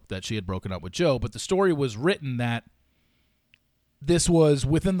story broke that she had broken up with Joe. But the story was written that this was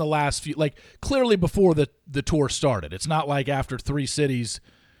within the last few, like clearly before the tour started. It's not like after 3 cities,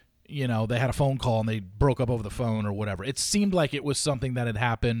 they had a phone call and they broke up over the phone or whatever. It seemed like it was something that had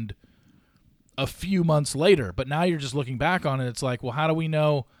happened a few months later. But now you're just looking back on it. It's like, well, how do we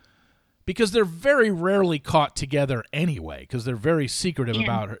know? Because they're very rarely caught together anyway, because they're very secretive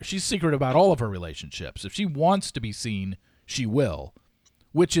about her. She's secretive about all of her relationships. If she wants to be seen, she will,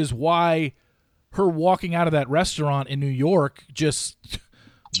 which is why her walking out of that restaurant in New York just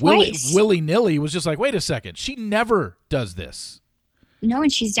willy-nilly was just like, wait a second, she never does this. No,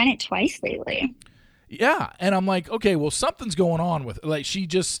 and she's done it twice lately. Yeah, and I'm like, okay, well, something's going on with, like, she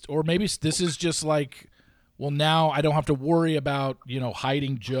just, or maybe this is just like, well, now I don't have to worry about,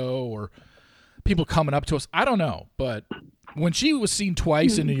 hiding Joe or people coming up to us. I don't know, but when she was seen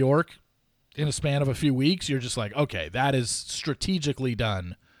twice in New York in a span of a few weeks, you're just like, okay, that is strategically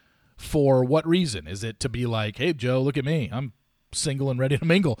done. For what reason? Is it to be like, hey, Joe, look at me, I'm single and ready to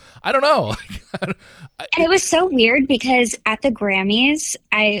mingle? I don't know. And it was so weird because at the Grammys,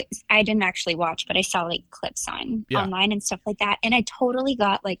 I didn't actually watch, but I saw like clips online and stuff like that. And I totally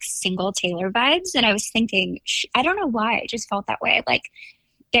got like single Taylor vibes. And I was thinking, I don't know why, I just felt that way. Like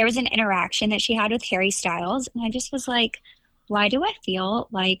there was an interaction that she had with Harry Styles. And I just was like, why do I feel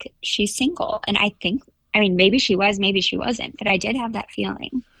like she's single? And maybe she was, maybe she wasn't, but I did have that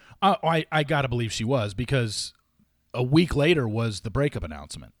feeling. I got to believe she was, because a week later was the breakup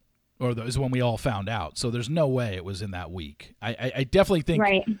announcement, or is when we all found out. So there's no way it was in that week. I definitely think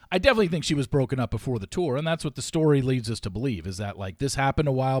I definitely think she was broken up before the tour, and that's what the story leads us to believe, is that like this happened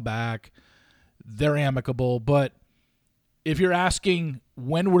a while back. They're amicable, but if you're asking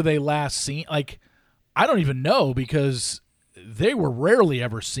when were they last seen, like I don't even know, because they were rarely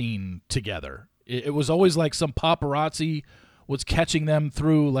ever seen together. It was always like some paparazzi was catching them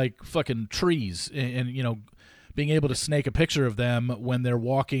through like fucking trees and being able to snake a picture of them when they're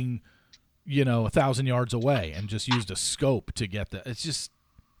walking, 1,000 yards away, and just used a scope to get that. It's just,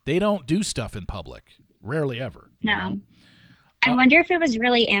 they don't do stuff in public. Rarely ever. No. I wonder if it was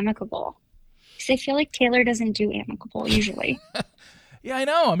really amicable. Because I feel like Taylor doesn't do amicable usually. Yeah, I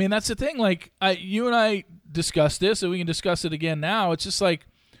know. I mean, that's the thing. Like, you and I discussed this, and we can discuss it again now. It's just like,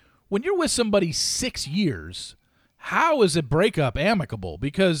 when you're with somebody 6 years, how is a breakup amicable?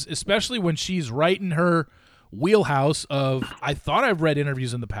 Because especially when she's right in her wheelhouse of, I thought I've read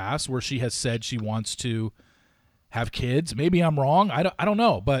interviews in the past where she has said she wants to have kids. Maybe I'm wrong. I don't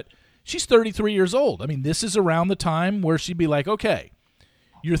know. But she's 33 years old. I mean, this is around the time where she'd be like, okay,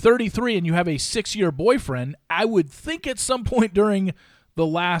 you're 33 and you have a 6-year boyfriend. I would think at some point during the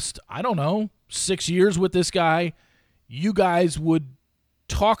last, 6 years with this guy, you guys would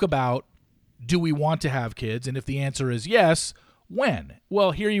talk about, do we want to have kids? And if the answer is yes, when?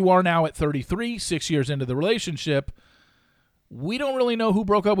 Well, here you are now at 33, 6 years into the relationship. We don't really know who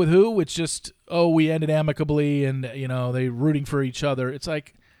broke up with who. It's just, we ended amicably and, they're rooting for each other. It's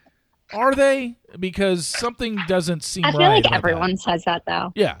like, are they? Because something doesn't seem right. I feel like everyone says that,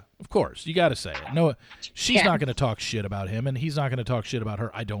 though. Yeah, of course. You got to say it. No, she's not going to talk shit about him, and he's not going to talk shit about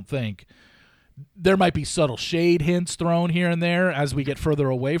her, I don't think. There might be subtle shade hints thrown here and there as we get further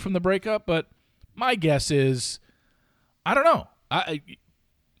away from the breakup, but my guess is, I don't know. I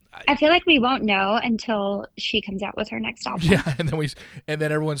feel like we won't know until she comes out with her next album. Yeah, and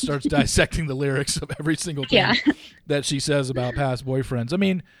then everyone starts dissecting the lyrics of every single thing that she says about past boyfriends. I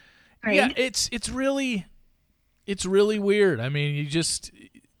mean, yeah, it's really weird. I mean,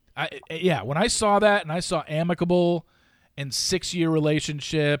 when I saw that and I saw amicable and 6-year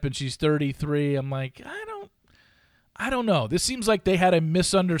relationship and she's 33, I'm like, I don't know. This seems like they had a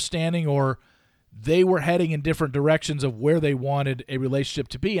misunderstanding, or they were heading in different directions of where they wanted a relationship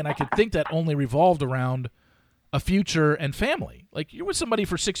to be, and I could think that only revolved around a future and family. Like, you're with somebody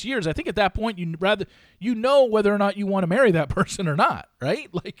for 6 years. I think at that point you know whether or not you want to marry that person or not, right?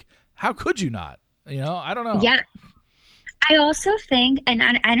 Like, how could you not? I don't know. Yeah. I also think, and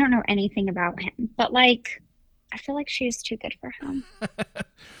I don't know anything about him, but like, I feel like she was too good for him.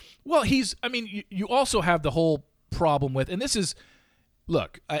 Well, you also have the whole problem with, and this is,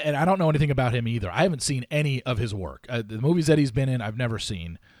 look, and I don't know anything about him either. I haven't seen any of his work. The movies that he's been in, I've never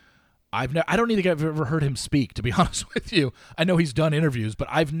seen. I don't think I've ever heard him speak, to be honest with you. I know he's done interviews, but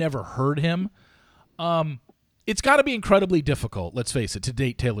I've never heard him. It's got to be incredibly difficult, let's face it, to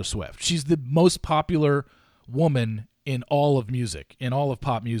date Taylor Swift. She's the most popular woman in all of music, in all of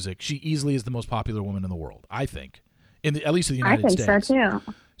pop music. She easily is the most popular woman in the world, I think, at least in the United States. I think so,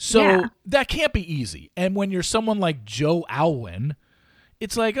 too. So that can't be easy. And when you're someone like Joe Alwyn,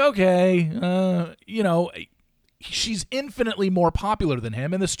 it's like, okay, she's infinitely more popular than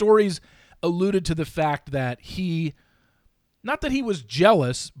him. And the stories alluded to the fact that not that he was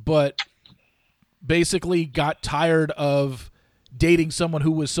jealous, but basically got tired of dating someone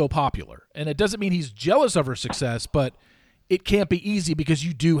who was so popular. And it doesn't mean he's jealous of her success, but it can't be easy because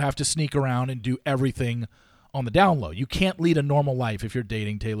you do have to sneak around and do everything on the down low. You can't lead a normal life if you're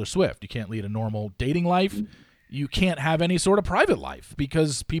dating Taylor Swift. You can't lead a normal dating life. You can't have any sort of private life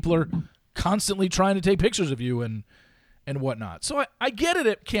because people are constantly trying to take pictures of you and whatnot. So I get it.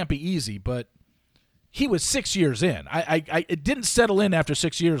 It can't be easy, but he was 6 years in. It didn't settle in after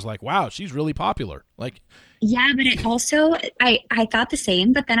 6 years. Like, wow, she's really popular. Like, Yeah, but it also, I thought the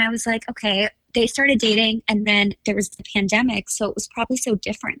same, but then I was like, okay, they started dating and then there was the pandemic. So it was probably so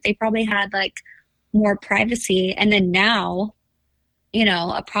different. They probably had like more privacy. And then now,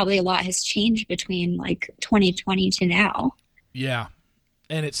 probably a lot has changed between like 2020 to now. Yeah.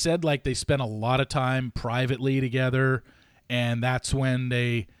 And it said like they spent a lot of time privately together. And that's when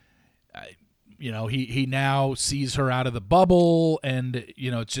they, he now sees her out of the bubble and,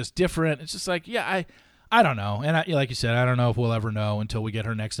 it's just different. It's just like, yeah, I don't know. And like you said, I don't know if we'll ever know until we get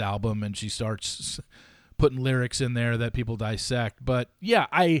her next album and she starts putting lyrics in there that people dissect. But yeah,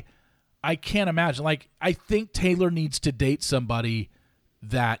 I can't imagine. Like, I think Taylor needs to date somebody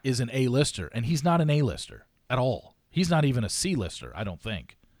that is an A-lister, and he's not an A-lister at all. He's not even a C-lister, I don't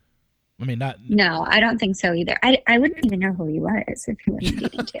think. I mean, not. No, I don't think so either. I wouldn't even know who he was if he wasn't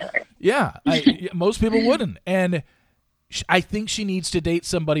dating Taylor. Yeah, most people wouldn't. And I think she needs to date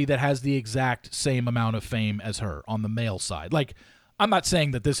somebody that has the exact same amount of fame as her on the male side. Like, I'm not saying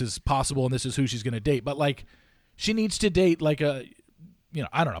that this is possible and this is who she's going to date, but like, she needs to date like I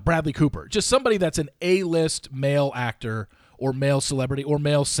don't know, Bradley Cooper. Just somebody that's an A-list male actor or male celebrity or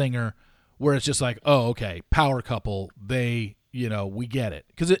male singer where it's just like, oh, okay, power couple, we get it.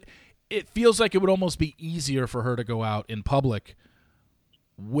 Because it feels like it would almost be easier for her to go out in public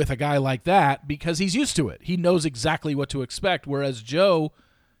with a guy like that because he's used to it. He knows exactly what to expect, whereas Joe,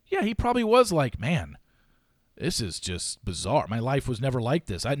 yeah, he probably was like, man, this is just bizarre. My life was never like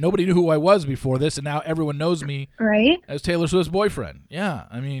this. Nobody knew who I was before this, and now everyone knows me as Taylor Swift's boyfriend. Yeah,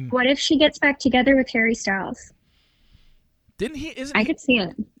 I mean. What if she gets back together with Harry Styles? Didn't he? I could see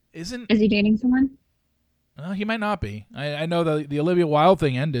it. Is he dating someone? He might not be. I know the Olivia Wilde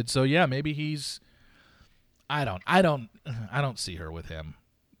thing ended, so yeah, maybe he's. I don't see her with him.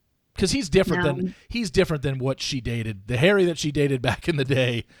 Because he's different than what she dated. The Harry that she dated back in the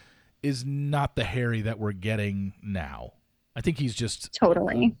day is not the Harry that we're getting now. I think he's just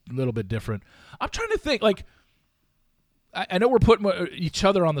totally a little bit different. I'm trying to think, like, I know we're putting each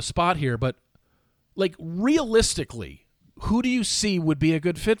other on the spot here, but like realistically, who do you see would be a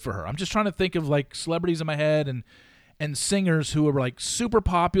good fit for her? I'm just trying to think of like celebrities in my head and singers who are like super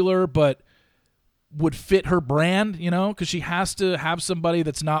popular, but would fit her brand, because she has to have somebody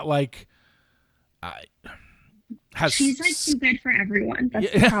that's not like she's like too good for everyone. That's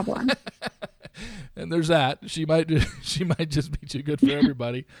the problem. And there's that. She might just be too good for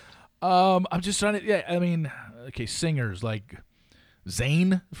everybody. I'm just trying to. Yeah, I mean, okay, singers like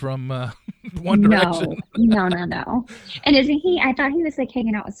Zayn from One Direction. No. And isn't he? I thought he was like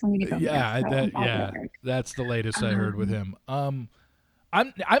hanging out with Selena Gomez. Yeah, that's the latest I heard with him.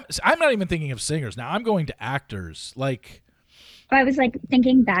 I'm not even thinking of singers now. I'm going to actors. Like, I was like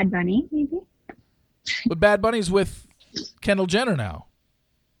thinking Bad Bunny, maybe. But Bad Bunny's with Kendall Jenner now.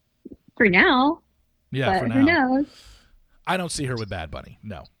 For now. Yeah, for now. Who knows? I don't see her with Bad Bunny.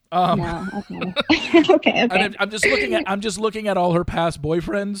 No. No. Okay. Okay. I'm just looking at all her past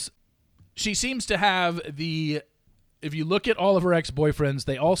boyfriends. She seems to have if you look at all of her ex-boyfriends,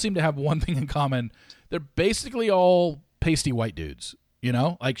 they all seem to have one thing in common. They're basically all pasty white dudes.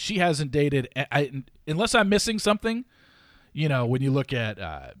 Like she hasn't dated, unless I'm missing something. When you look at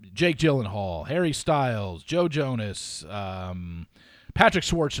Jake Gyllenhaal, Harry Styles, Joe Jonas, Patrick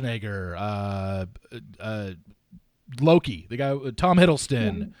Schwarzenegger, Loki, the guy, Tom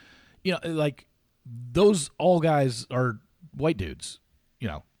Hiddleston, like those all guys are white dudes.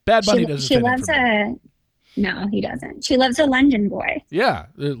 Bad Bunny doesn't. She loves no, he doesn't. She loves a London boy. Yeah,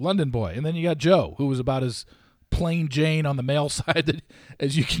 the London boy, and then you got Joe, who was about as plain Jane on the male side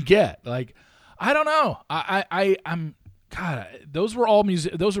as you can get. Like, I don't know. I'm God. Those were all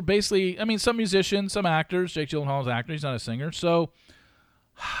those are basically. I mean, some musicians, some actors. Jake Gyllenhaal's an actor. He's not a singer. So,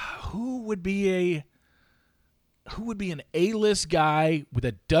 who would be an A-list guy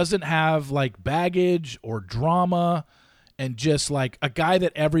that doesn't have like baggage or drama, and just like a guy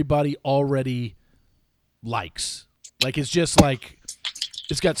that everybody already likes? Like, it's just like.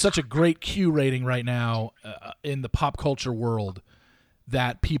 It's got such a great Q rating right now in the pop culture world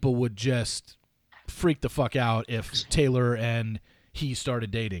that people would just freak the fuck out if Taylor and he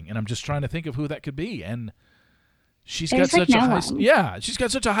started dating. And I'm just trying to think of who that could be. And she's got such she's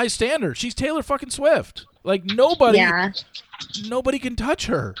got such a high standard. She's Taylor fucking Swift. Like nobody can touch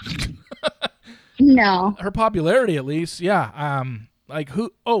her. No. Her popularity, at least. Yeah. Like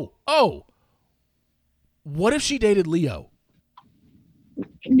who? Oh. What if she dated Leo?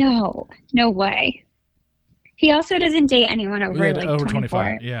 No way. He also doesn't date anyone over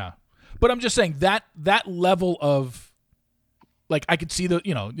 25. Yeah, but I'm just saying that level of Like I could see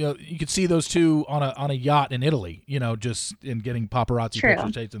you could see those two on a yacht in Italy, just in getting paparazzi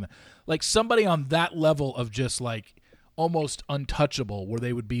pictures taken. Like somebody on that level of just like almost untouchable, where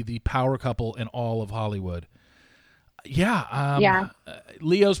they would be the power couple in all of Hollywood. Yeah.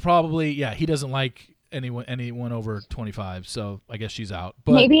 Leo's probably, he doesn't like anyone over 25, so I guess she's out.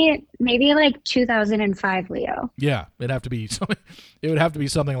 But maybe like 2005 Leo. Yeah, it would have to be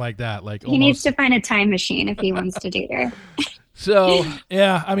something like that. Like he needs to find a time machine if he wants to date her. So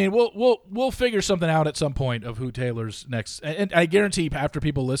yeah, I mean we'll figure something out at some point of who Taylor's next, and I guarantee after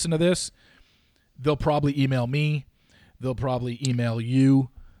people listen to this, they'll probably email me, they'll probably email you,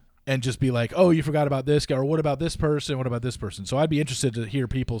 and just be like, oh, you forgot about this guy, or what about this person, what about this person? So I'd be interested to hear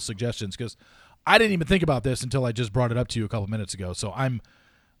people's suggestions, because I didn't even think about this until I just brought it up to you a couple minutes ago. So I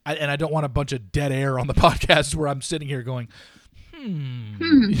don't want a bunch of dead air on the podcast where I'm sitting here going,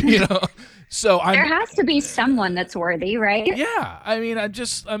 So there has to be someone that's worthy, right? Yeah, I mean,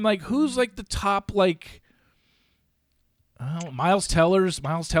 I'm like, who's like the top, like, Miles Teller's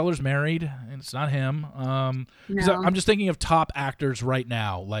married, and it's not him. No. I'm just thinking of top actors right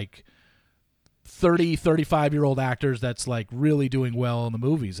now, like 30, 35-year-old actors that's like really doing well in the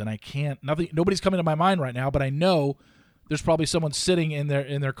movies, and nobody's coming to my mind right now, but I know there's probably someone sitting in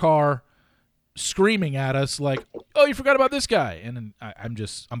their car screaming at us like, oh, you forgot about this guy, and I'm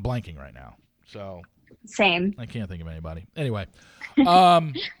blanking right now. So same. I can't think of anybody. Anyway,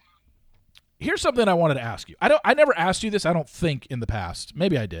 here's something I wanted to ask you. I never asked you this, I don't think, in the past.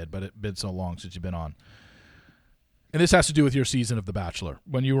 Maybe I did, but it's been so long since you've been on. And this has to do with your season of The Bachelor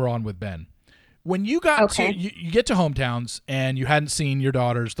when you were on with Ben. When you got to you get to hometowns and you hadn't seen your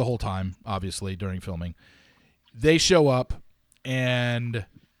daughters the whole time, obviously during filming, they show up, and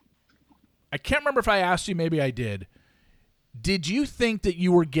I can't remember if I asked you, maybe I did. Did you think that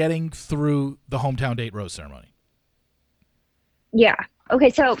you were getting through the hometown date rose ceremony? Yeah. Okay,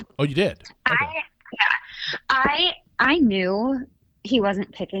 so oh, you did? Okay. I knew he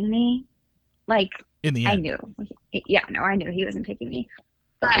wasn't picking me. Like, in the end. I knew. Yeah, no, I knew he wasn't picking me.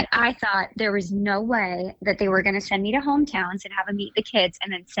 But I thought there was no way that they were going to send me to hometowns and have a meet the kids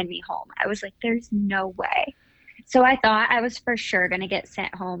and then send me home. I was like, there's no way. So I thought I was for sure going to get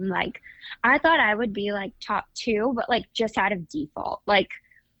sent home. Like, I thought I would be like top 2, but like just out of default. Like,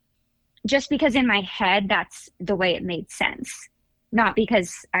 just because in my head, that's the way it made sense. Not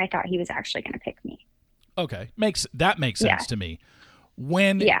because I thought he was actually going to pick me. Okay. Makes sense to me.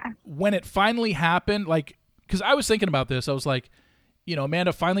 When it finally happened, like, because I was thinking about this, I was like,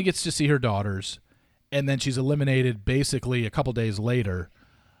 Amanda finally gets to see her daughters, and then she's eliminated basically a couple days later.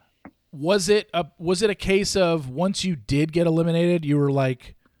 Was it a case of once you did get eliminated, you were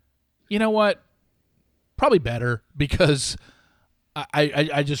like, you know what, probably better, because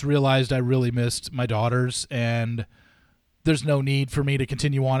I just realized I really missed my daughters, and there's no need for me to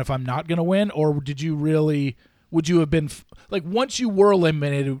continue on if I'm not going to win? Or would you have been like, once you were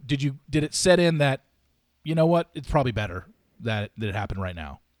eliminated, did it set in that, you know what, it's probably better that it happened right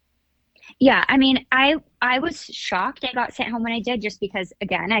now? Yeah, I mean, I was shocked I got sent home when I did, just because,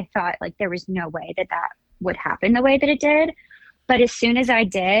 again, I thought like there was no way that would happen the way that it did. But as soon as I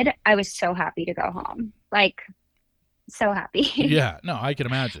did, I was so happy to go home. Like, so happy. Yeah, no, I can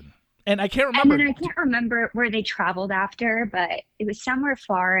imagine. And I can't remember. And then I can't remember where they traveled after, but it was somewhere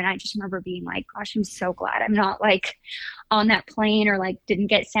far. And I just remember being like, gosh, I'm so glad I'm not like on that plane, or like didn't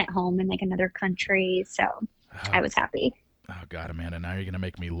get sent home in like another country. So I was happy. Oh, God, Amanda, now you're going to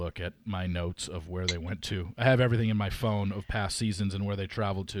make me look at my notes of where they went to. I have everything in my phone of past seasons and where they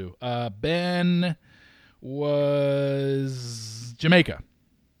traveled to. Ben was Jamaica.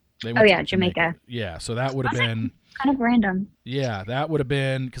 Jamaica. Yeah, so that would have been kind of random. Yeah, that would have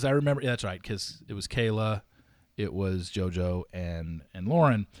been, because I remember, that's right, because it was Kayla, it was JoJo, and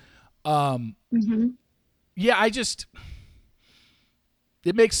Lauren. Yeah,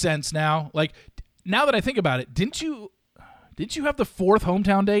 it makes sense now. Like, now that I think about it, didn't you have the 4th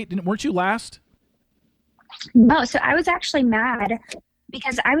hometown date? Weren't you last? No, so I was actually mad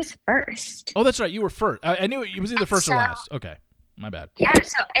because I was first. Oh, that's right, you were first. I knew it was either first or last. Okay, my bad. Yeah,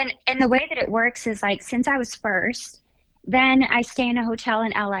 so and the way that it works is, like, since I was first, then I stay in a hotel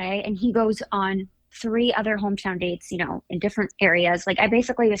in LA, and he goes on 3 other hometown dates, in different areas. Like, I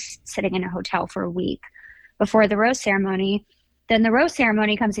basically was sitting in a hotel for a week before the rose ceremony. Then the rose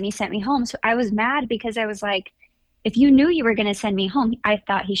ceremony comes and he sent me home. So I was mad because I was like, if you knew you were going to send me home, I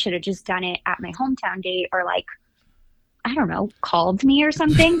thought he should have just done it at my hometown date, or like, I don't know, called me or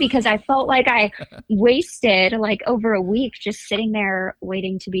something, because I felt like I wasted like over a week just sitting there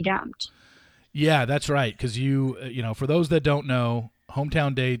waiting to be dumped. Yeah, that's right. Because for those that don't know,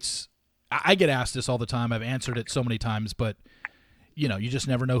 hometown dates, I get asked this all the time. I've answered it so many times, but you just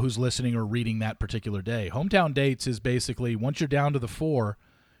never know who's listening or reading that particular day. Hometown dates is basically once you're down to the 4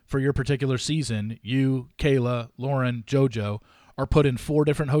 for your particular season, you, Kayla, Lauren, JoJo are put in 4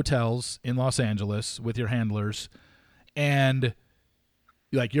 different hotels in Los Angeles with your handlers, and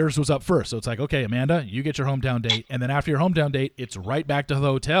like yours was up first. So it's like, okay, Amanda, you get your hometown date, and then after your hometown date, it's right back to the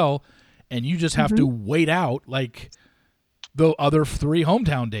hotel, and you just have to wait out like the other 3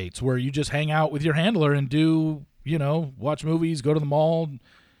 hometown dates where you just hang out with your handler and do, watch movies, go to the mall,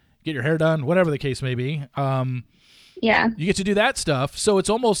 get your hair done, whatever the case may be. Yeah. You get to do that stuff. So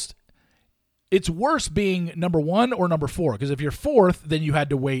it's worse being number 1 or number 4, because if you're 4th, then you had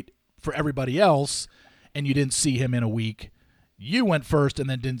to wait for everybody else and you didn't see him in a week. You went first and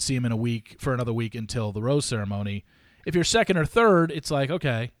then didn't see him in a week for another week until the rose ceremony. If you're 2nd or 3rd, it's like,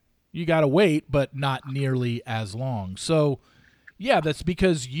 okay, you got to wait, but not nearly as long. So, yeah, that's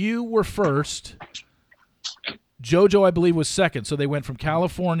because you were first. JoJo, I believe, was 2nd. So they went from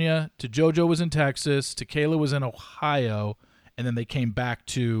California to JoJo was in Texas to Kayla was in Ohio, and then they came back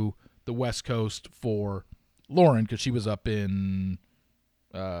to the West Coast for Lauren because she was up in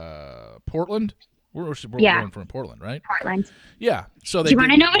Portland. We're going from Portland, right? Portland. Yeah. So do you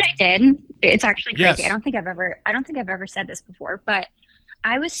want to know what I did? It's actually crazy. Yes. I don't think I've ever said this before, but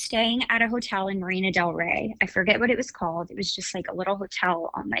I was staying at a hotel in Marina Del Rey. I forget what it was called. It was just like a little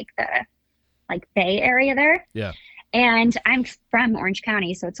hotel on like the Bay Area there. Yeah. And I'm from Orange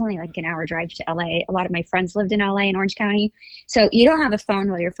County, so it's only like an hour drive to LA. A lot of my friends lived in LA and Orange County. So you don't have a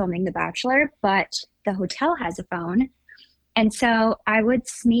phone while you're filming The Bachelor, but the hotel has a phone. And so I would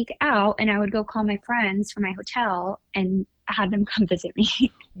sneak out and I would go call my friends from my hotel and have them come visit me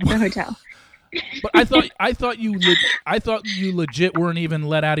at the hotel. But I thought you legit weren't even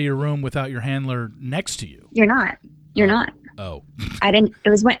let out of your room without your handler next to you. You're not. Oh. I didn't. It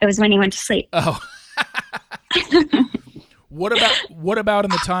was when he went to sleep. Oh. What about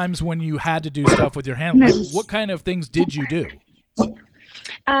in the times when you had to do stuff with your handler? What kind of things did you do?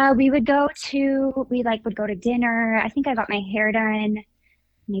 We would go to dinner. I think I got my hair done.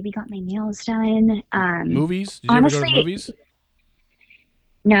 Maybe got my nails done. Movies? Did you ever go to movies?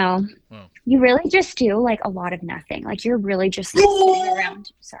 No. Oh. You really just do like a lot of nothing. Like you're really just like, sitting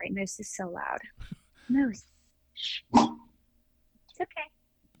around. Sorry, Moose is so loud. Moose. It's okay.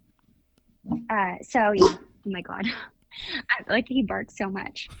 So yeah. Oh my God. I feel like he barks so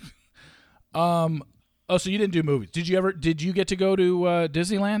much. Oh, so you didn't do movies. Did you get to go to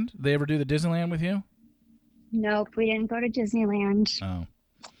Disneyland? Did they ever do the Disneyland with you? Nope, we didn't go to Disneyland. Oh.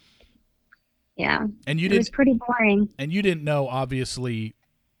 Yeah. And it was pretty boring. And you didn't know, obviously,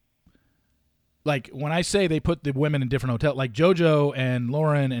 like when I say they put the women in different hotels, like JoJo and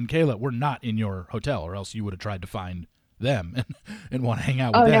Lauren and Kayla were not in your hotel, or else you would have tried to find them and want to hang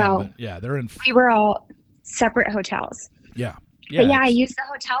out with them. No. But yeah, they're in. We were all separate hotels. Yeah. Yeah, but yeah, I used the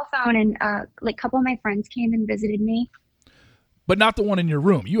hotel phone, and like a couple of my friends came and visited me. But not the one in your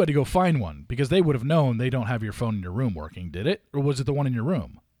room. You had to go find one because they would have known they don't have your phone in your room working, did it? Or was it the one in your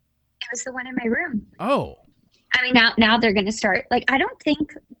room? It was the one in my room. Oh. I mean, now they're going to start. Like, I don't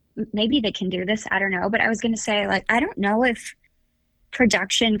think maybe they can do this. I don't know. But I was going to say, like, I don't know if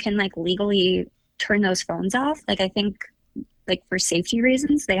production can, like, legally turn those phones off. Like, I think, like, for safety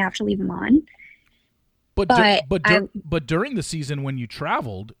reasons, they have to leave them on. But during the season when you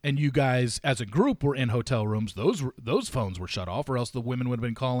traveled and you guys as a group were in hotel rooms, those phones were shut off, or else the women would have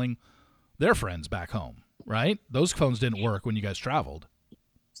been calling their friends back home, right? Those phones didn't work when you guys traveled.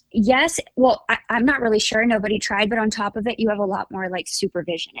 Yes. Well, I'm not really sure. Nobody tried. But on top of it, you have a lot more like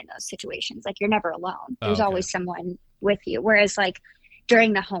supervision in those situations. Like you're never alone. There's always someone with you. Whereas like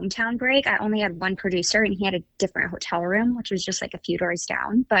during the hometown break, I only had one producer and he had a different hotel room, which was just like a few doors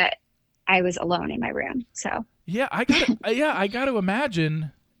down. But I was alone in my room. So yeah, I got to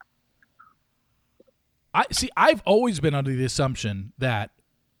imagine. I've always been under the assumption that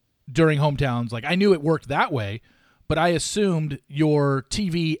during hometowns, like I knew it worked that way, but I assumed your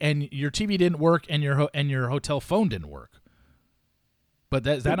TV didn't work and your hotel phone didn't work. But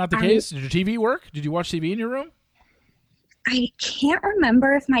is that not the case? Did your TV work? Did you watch TV in your room? I can't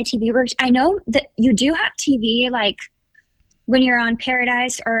remember if my TV worked. I know that you do have TV, like when you're on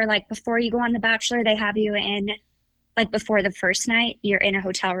Paradise or like before you go on The Bachelor, they have you in, like before the first night, you're in a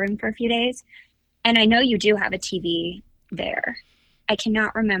hotel room for a few days. And I know you do have a TV there. I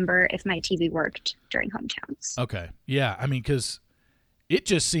cannot remember if my TV worked during hometowns. Okay. Yeah. I mean, because it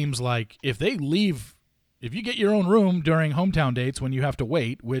just seems like if you get your own room during hometown dates when you have to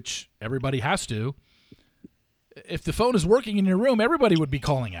wait, which everybody has to, if the phone is working in your room, everybody would be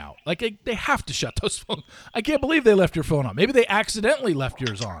calling out. Like they have to shut those phones. I can't believe they left your phone on. Maybe they accidentally left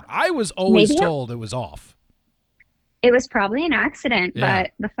yours on. I was always told it was off. It was probably an accident, Yeah.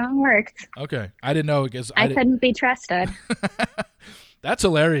 but the phone worked. Okay. I didn't know because I couldn't be trusted. That's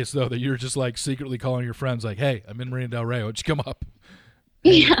hilarious, though, that you're just like secretly calling your friends like, hey, I'm in Marina Del Rey. Why don't you come up?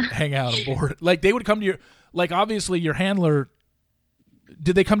 Hang out on board. Like, they would come to your, like, obviously your handler,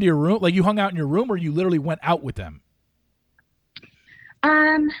 did they come to your room? Like, you hung out in your room or you literally went out with them?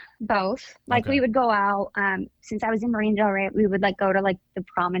 Both. Like, Okay. we would go out, since I was in Marina Del Rey, we would like go to like the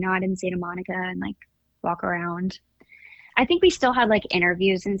promenade in Santa Monica and like walk around. I think we still had like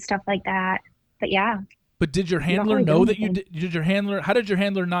interviews and stuff like that. But yeah. But did your handler know that you did your handler? How did your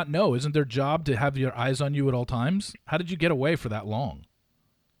handler not know? Isn't their job to have your eyes on you at all times? How did you get away for that long?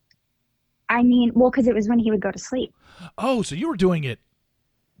 I mean, well, because it was when he would go to sleep. Oh, so you were doing it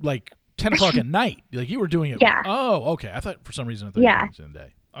like 10 o'clock at night. Like you were doing it. Yeah. Oh, okay. I thought for some reason you were doing it in the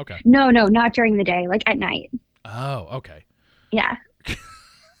day. Okay. No, not during the day, like at night. Oh, okay. Yeah.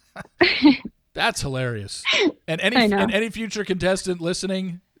 That's hilarious. And any future contestant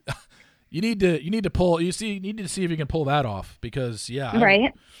listening, you need to pull. You need to see if you can pull that off because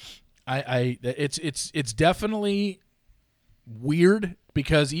right. It's definitely weird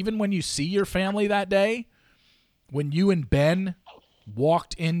because even when you see your family that day, when you and Ben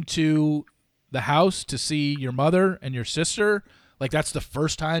walked into the house to see your mother and your sister, like that's the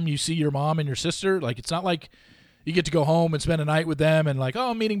first time you see your mom and your sister. Like it's not like you get to go home and spend a night with them and like, oh,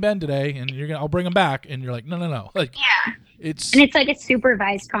 I'm meeting Ben today and I'll bring him back. And you're like, no. Like, it's like a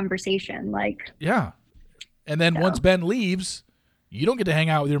supervised conversation. Like, yeah. And then once Ben leaves, you don't get to hang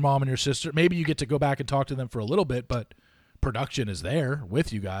out with your mom and your sister. Maybe you get to go back and talk to them for a little bit, but production is there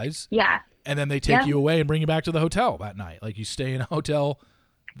with you guys. Yeah. And then they take you away and bring you back to the hotel that night. Like you stay in a hotel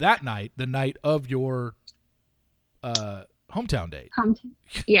that night, the night of your hometown date.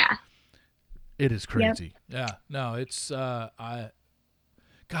 Yeah. It is crazy. Yep. Yeah. No, it's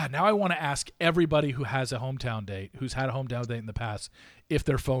God, now I want to ask everybody who has a hometown date, who's had a hometown date in the past, if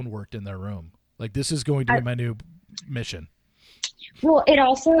their phone worked in their room. Like this is going to be my new mission. Well, it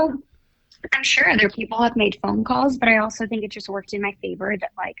also, I'm sure other people have made phone calls, but I also think it just worked in my favor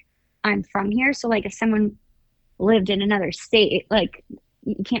that like I'm from here. So like if someone lived in another state, like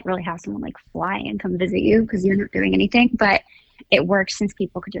you can't really have someone like fly and come visit you because you're not doing anything, but it works since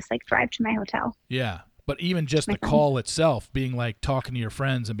people could just like drive to my hotel. Yeah. But even just the call itself, being like talking to your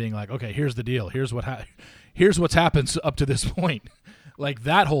friends and being like, okay, here's the deal. Here's what's happened up to this point. Like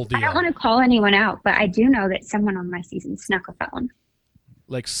that whole deal. I don't want to call anyone out, but I do know that someone on my season snuck a phone.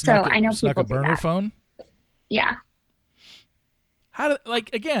 Like snuck a burner phone? Yeah. How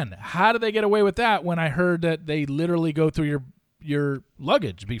do they get away with that when I heard that they literally go through your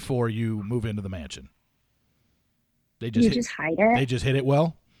luggage before you move into the mansion? They just hide it. They just hid it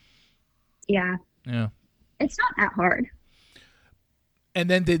well? Yeah. Yeah. It's not that hard. And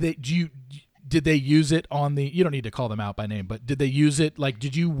then did they use it on the, you don't need to call them out by name, but did they use it, like,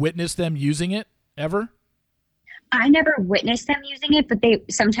 did you witness them using it ever? I never witnessed them using it, but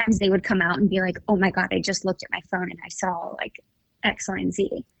sometimes they would come out and be like, oh my God, I just looked at my phone and I saw like X, Y, and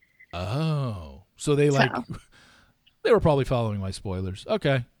Z. Oh, so they were probably following my spoilers.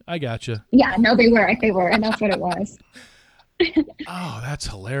 Okay. I gotcha. Yeah, no, they were, and that's what it was. Oh, that's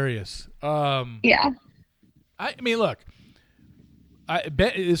hilarious. Yeah. I mean, look,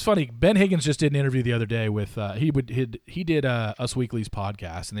 it's funny. Ben Higgins just did an interview the other day with he did Us Weekly's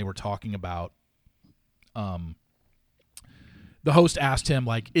podcast, and they were talking about the host asked him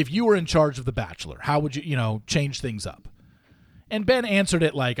like, if you were in charge of The Bachelor, how would you change things up? And Ben answered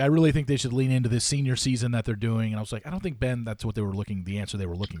it like, I really think they should lean into this senior season that they're doing. And I was like, I don't think, Ben, that's what the answer they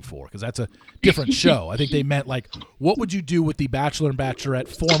were looking for, because that's a different show. I think they meant like, what would you do with the Bachelor and Bachelorette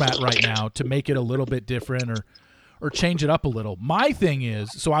format right now to make it a little bit different or change it up a little? My thing is,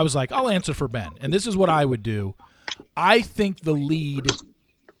 so I was like, I'll answer for Ben. And this is what I would do. I think the lead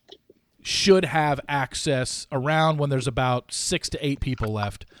should have access around when there's about 6 to 8 people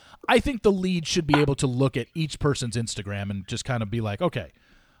left. I think the lead should be able to look at each person's Instagram and just kind of be like, okay,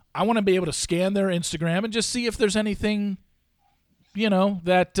 I want to be able to scan their Instagram and just see if there's anything,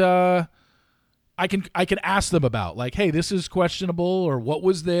 that I can ask them about. Like, hey, this is questionable, or what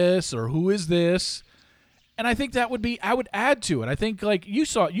was this, or who is this? And I think that would be, I would add to it. I think like you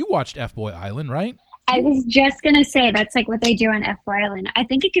watched F-Boy Island, right? I was just going to say that's like what they do on F-Boy Island. I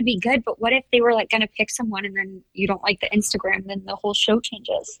think it could be good, but what if they were like going to pick someone and then you don't like the Instagram, then the whole show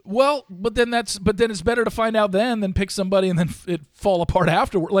changes? Well, but then it's better to find out then than pick somebody and then it fall apart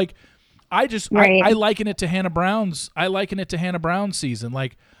afterward. Like I liken it to Hannah Brown's. I liken it to Hannah Brown's season.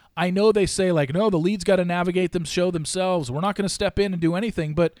 Like I know they say like, no, the lead's got to navigate them, show themselves. We're not going to step in and do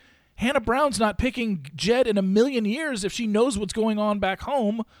anything, but Hannah Brown's not picking Jed in a million years if she knows what's going on back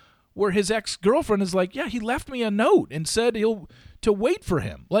home where his ex-girlfriend is like, yeah, he left me a note and said to wait for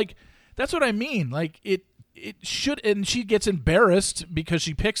him. Like, that's what I mean. Like, it should, and she gets embarrassed because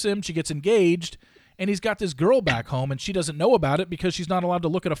she picks him, she gets engaged, and he's got this girl back home, and she doesn't know about it because she's not allowed to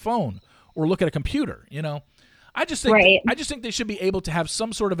look at a phone or look at a computer, you know? I just think they should be able to have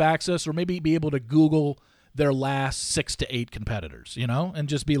some sort of access, or maybe be able to Google their last 6 to 8 competitors, you know, and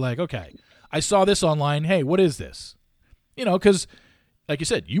just be like, okay, I saw this online. Hey, what is this? You know, because like you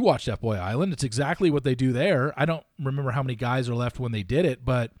said, you watched F-Boy Island. It's exactly what they do there. I don't remember how many guys are left when they did it,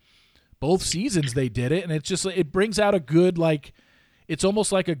 but both seasons they did it, and it's just, it brings out a good, like, it's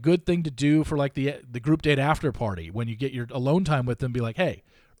almost like a good thing to do for like the group date after party when you get your alone time with them. Be like, hey,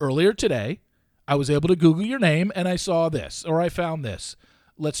 earlier today, I was able to Google your name and I saw this, or I found this.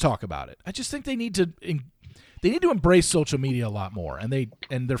 Let's talk about it. I just think they need to embrace social media a lot more,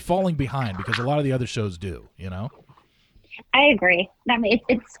 and they're falling behind because a lot of the other shows do. You know. I agree. I mean,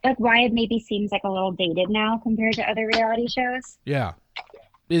 it's like why it maybe seems like a little dated now compared to other reality shows. Yeah.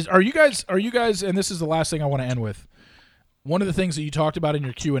 Are you guys? And this is the last thing I want to end with. One of the things that you talked about in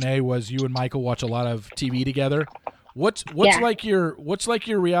your Q&A was you and Michael watch a lot of TV together. What's like your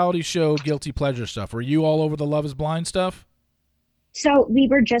reality show guilty pleasure stuff? Are you all over the Love Is Blind stuff? So we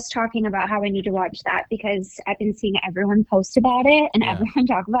were just talking about how I need to watch that because I've been seeing everyone post about it and everyone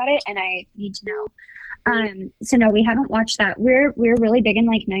talk about it, and I need to know. So no, we haven't watched that. We're really big in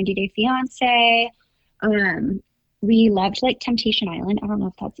like 90 Day Fiance. We loved like Temptation Island. I don't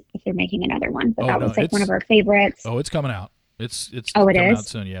know if they're making another one, but that was like one of our favorites. Oh, it's coming out. It's coming out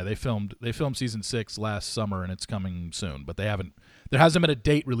soon. Yeah, they filmed season 6 last summer, and it's coming soon. But there hasn't been a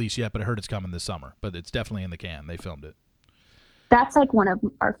date release yet. But I heard it's coming this summer. But it's definitely in the can. They filmed it. That's like one of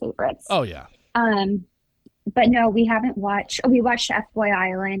our favorites. Oh yeah. But no, we haven't watched. We watched F-Boy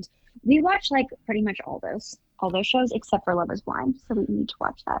Island. We watched like pretty much all those shows except for Love Is Blind. So we need to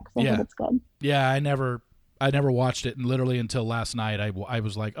watch that because I think it's good. Yeah, I never watched it, and literally until last night, I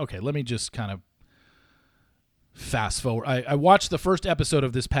was like, okay, let me just kind of fast forward. I watched the first episode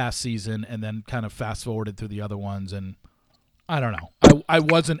of this past season and then kind of fast forwarded through the other ones, and I don't know. I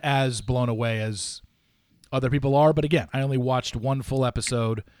wasn't as blown away as other people are, but again, I only watched one full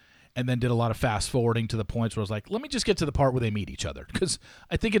episode and then did a lot of fast forwarding to the points where I was like, let me just get to the part where they meet each other, because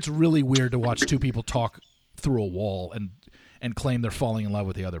I think it's really weird to watch two people talk through a wall and claim they're falling in love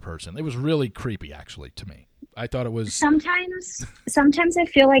with the other person. It was really creepy, actually, to me. I thought it was sometimes I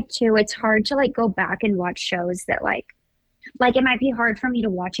feel like too it's hard to like go back and watch shows that like it might be hard for me to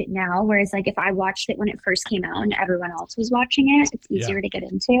watch it now, whereas like if I watched it when it first came out and everyone else was watching it, it's easier to get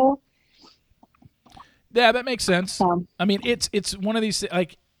into. Yeah, that makes sense. So, I mean, it's one of these,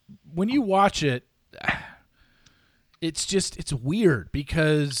 like, when you watch it, it's weird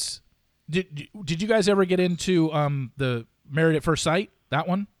because did you guys ever get into the Married at First Sight, that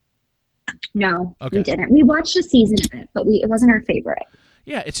one? No, we didn't. We watched a season of it, but it wasn't our favorite.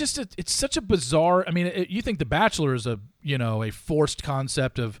 Yeah, it's just it's such a bizarre. I mean, you think The Bachelor is a forced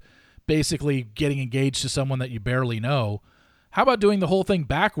concept of basically getting engaged to someone that you barely know. How about doing the whole thing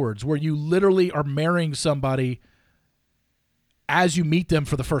backwards, where you literally are marrying somebody as you meet them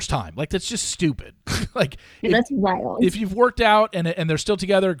for the first time? Like, that's just stupid. Like, that's wild. If you've worked out and they're still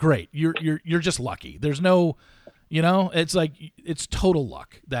together, great. You're just lucky. There's no. It's like it's total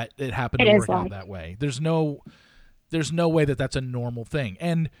luck that it happened to work out that way. There's no way that that's a normal thing.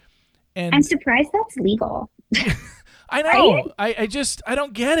 And I'm surprised that's legal. I know. I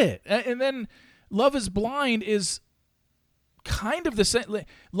don't get it. And then Love Is Blind is kind of the same.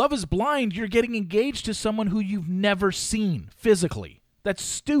 Love Is Blind, you're getting engaged to someone who you've never seen physically. That's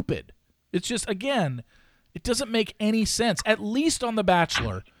stupid. It's just, again, it doesn't make any sense. At least on The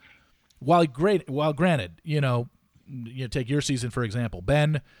Bachelor, while granted, you take your season, for example.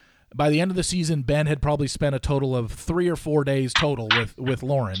 Ben, by the end of the season, Ben had probably spent a total of 3 or 4 days total with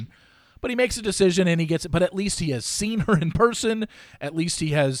Lauren. But he makes a decision and he gets it. But at least he has seen her in person. At least he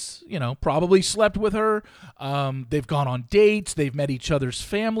has, probably slept with her. They've gone on dates. They've met each other's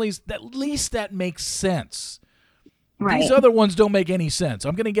families. At least that makes sense. Right. These other ones don't make any sense.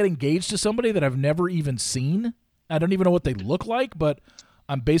 I'm going to get engaged to somebody that I've never even seen. I don't even know what they look like, but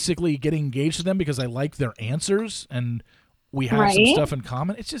I'm basically getting engaged to them because I like their answers and we have some stuff in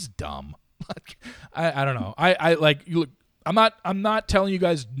common. It's just dumb. I don't know. I like you. I'm not telling you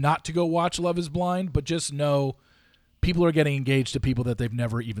guys not to go watch Love Is Blind, but just know people are getting engaged to people that they've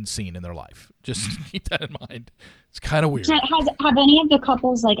never even seen in their life. Just keep that in mind. It's kind of weird. Have any of the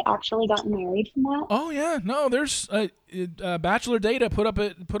couples like actually gotten married from that? Oh yeah, no. There's Bachelor Data put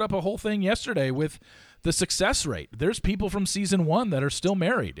up a whole thing yesterday with the success rate. There's people from season 1 that are still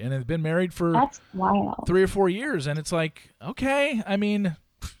married and have been married for That's wild. 3 or 4 years, and it's like, okay. I mean,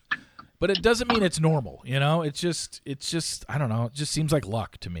 But it doesn't mean it's normal, you know? It's just I don't know. It just seems like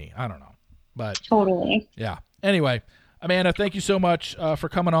luck to me. I don't know. But Totally. yeah. Anyway, Amanda, thank you so much for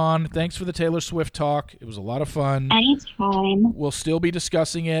coming on. Thanks for the Taylor Swift talk. It was a lot of fun. Anytime. We'll still be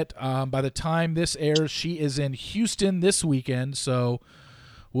discussing it. By the time this airs, she is in Houston this weekend, so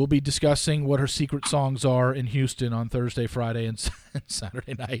we'll be discussing what her secret songs are in Houston on Thursday, Friday, and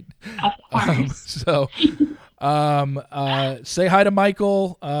Saturday night. Say hi to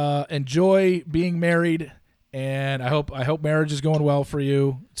Michael. Enjoy being married, and I hope marriage is going well for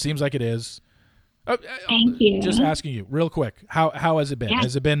you. It seems like it is. Thank you. Just asking you real quick, how has it been? Yeah.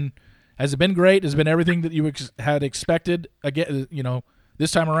 Has it been great? Has it been everything that you had expected again,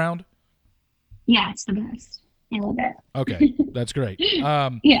 this time around? Yeah, it's the best. I love it. Okay, that's great. Yeah.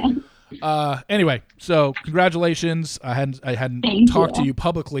 Anyway, so congratulations. I hadn't talked to you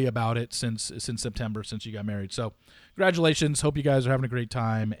publicly about it since September, since you got married. So congratulations. Hope you guys are having a great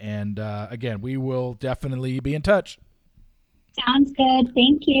time. And again, we will definitely be in touch. Sounds good.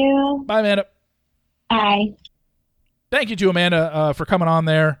 Thank you. Bye, Amanda. Bye. Thank you to Amanda for coming on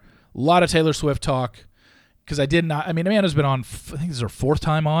there. A lot of Taylor Swift talk, because Amanda's been on, I think this is her fourth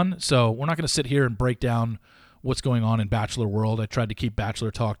time on, so we're not going to sit here and break down what's going on in Bachelor world. I tried to keep Bachelor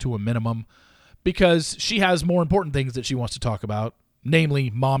talk to a minimum because she has more important things that she wants to talk about, namely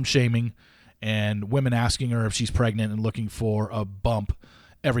mom shaming and women asking her if she's pregnant and looking for a bump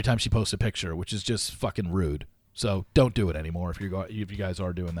every time she posts a picture, which is just fucking rude. So don't do it anymore if you guys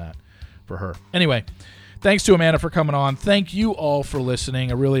are doing that for her. Anyway, thanks to Amanda for coming on. Thank you all for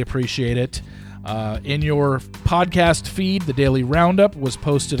listening. I really appreciate it. In your podcast feed, the Daily Roundup was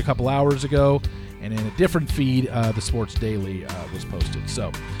posted a couple hours ago, and in a different feed, the Sports Daily was posted.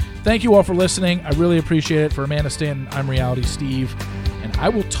 So thank you all for listening. I really appreciate it. For Amanda Stanton, I'm Reality Steve, and I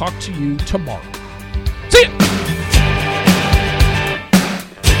will talk to you tomorrow. See ya!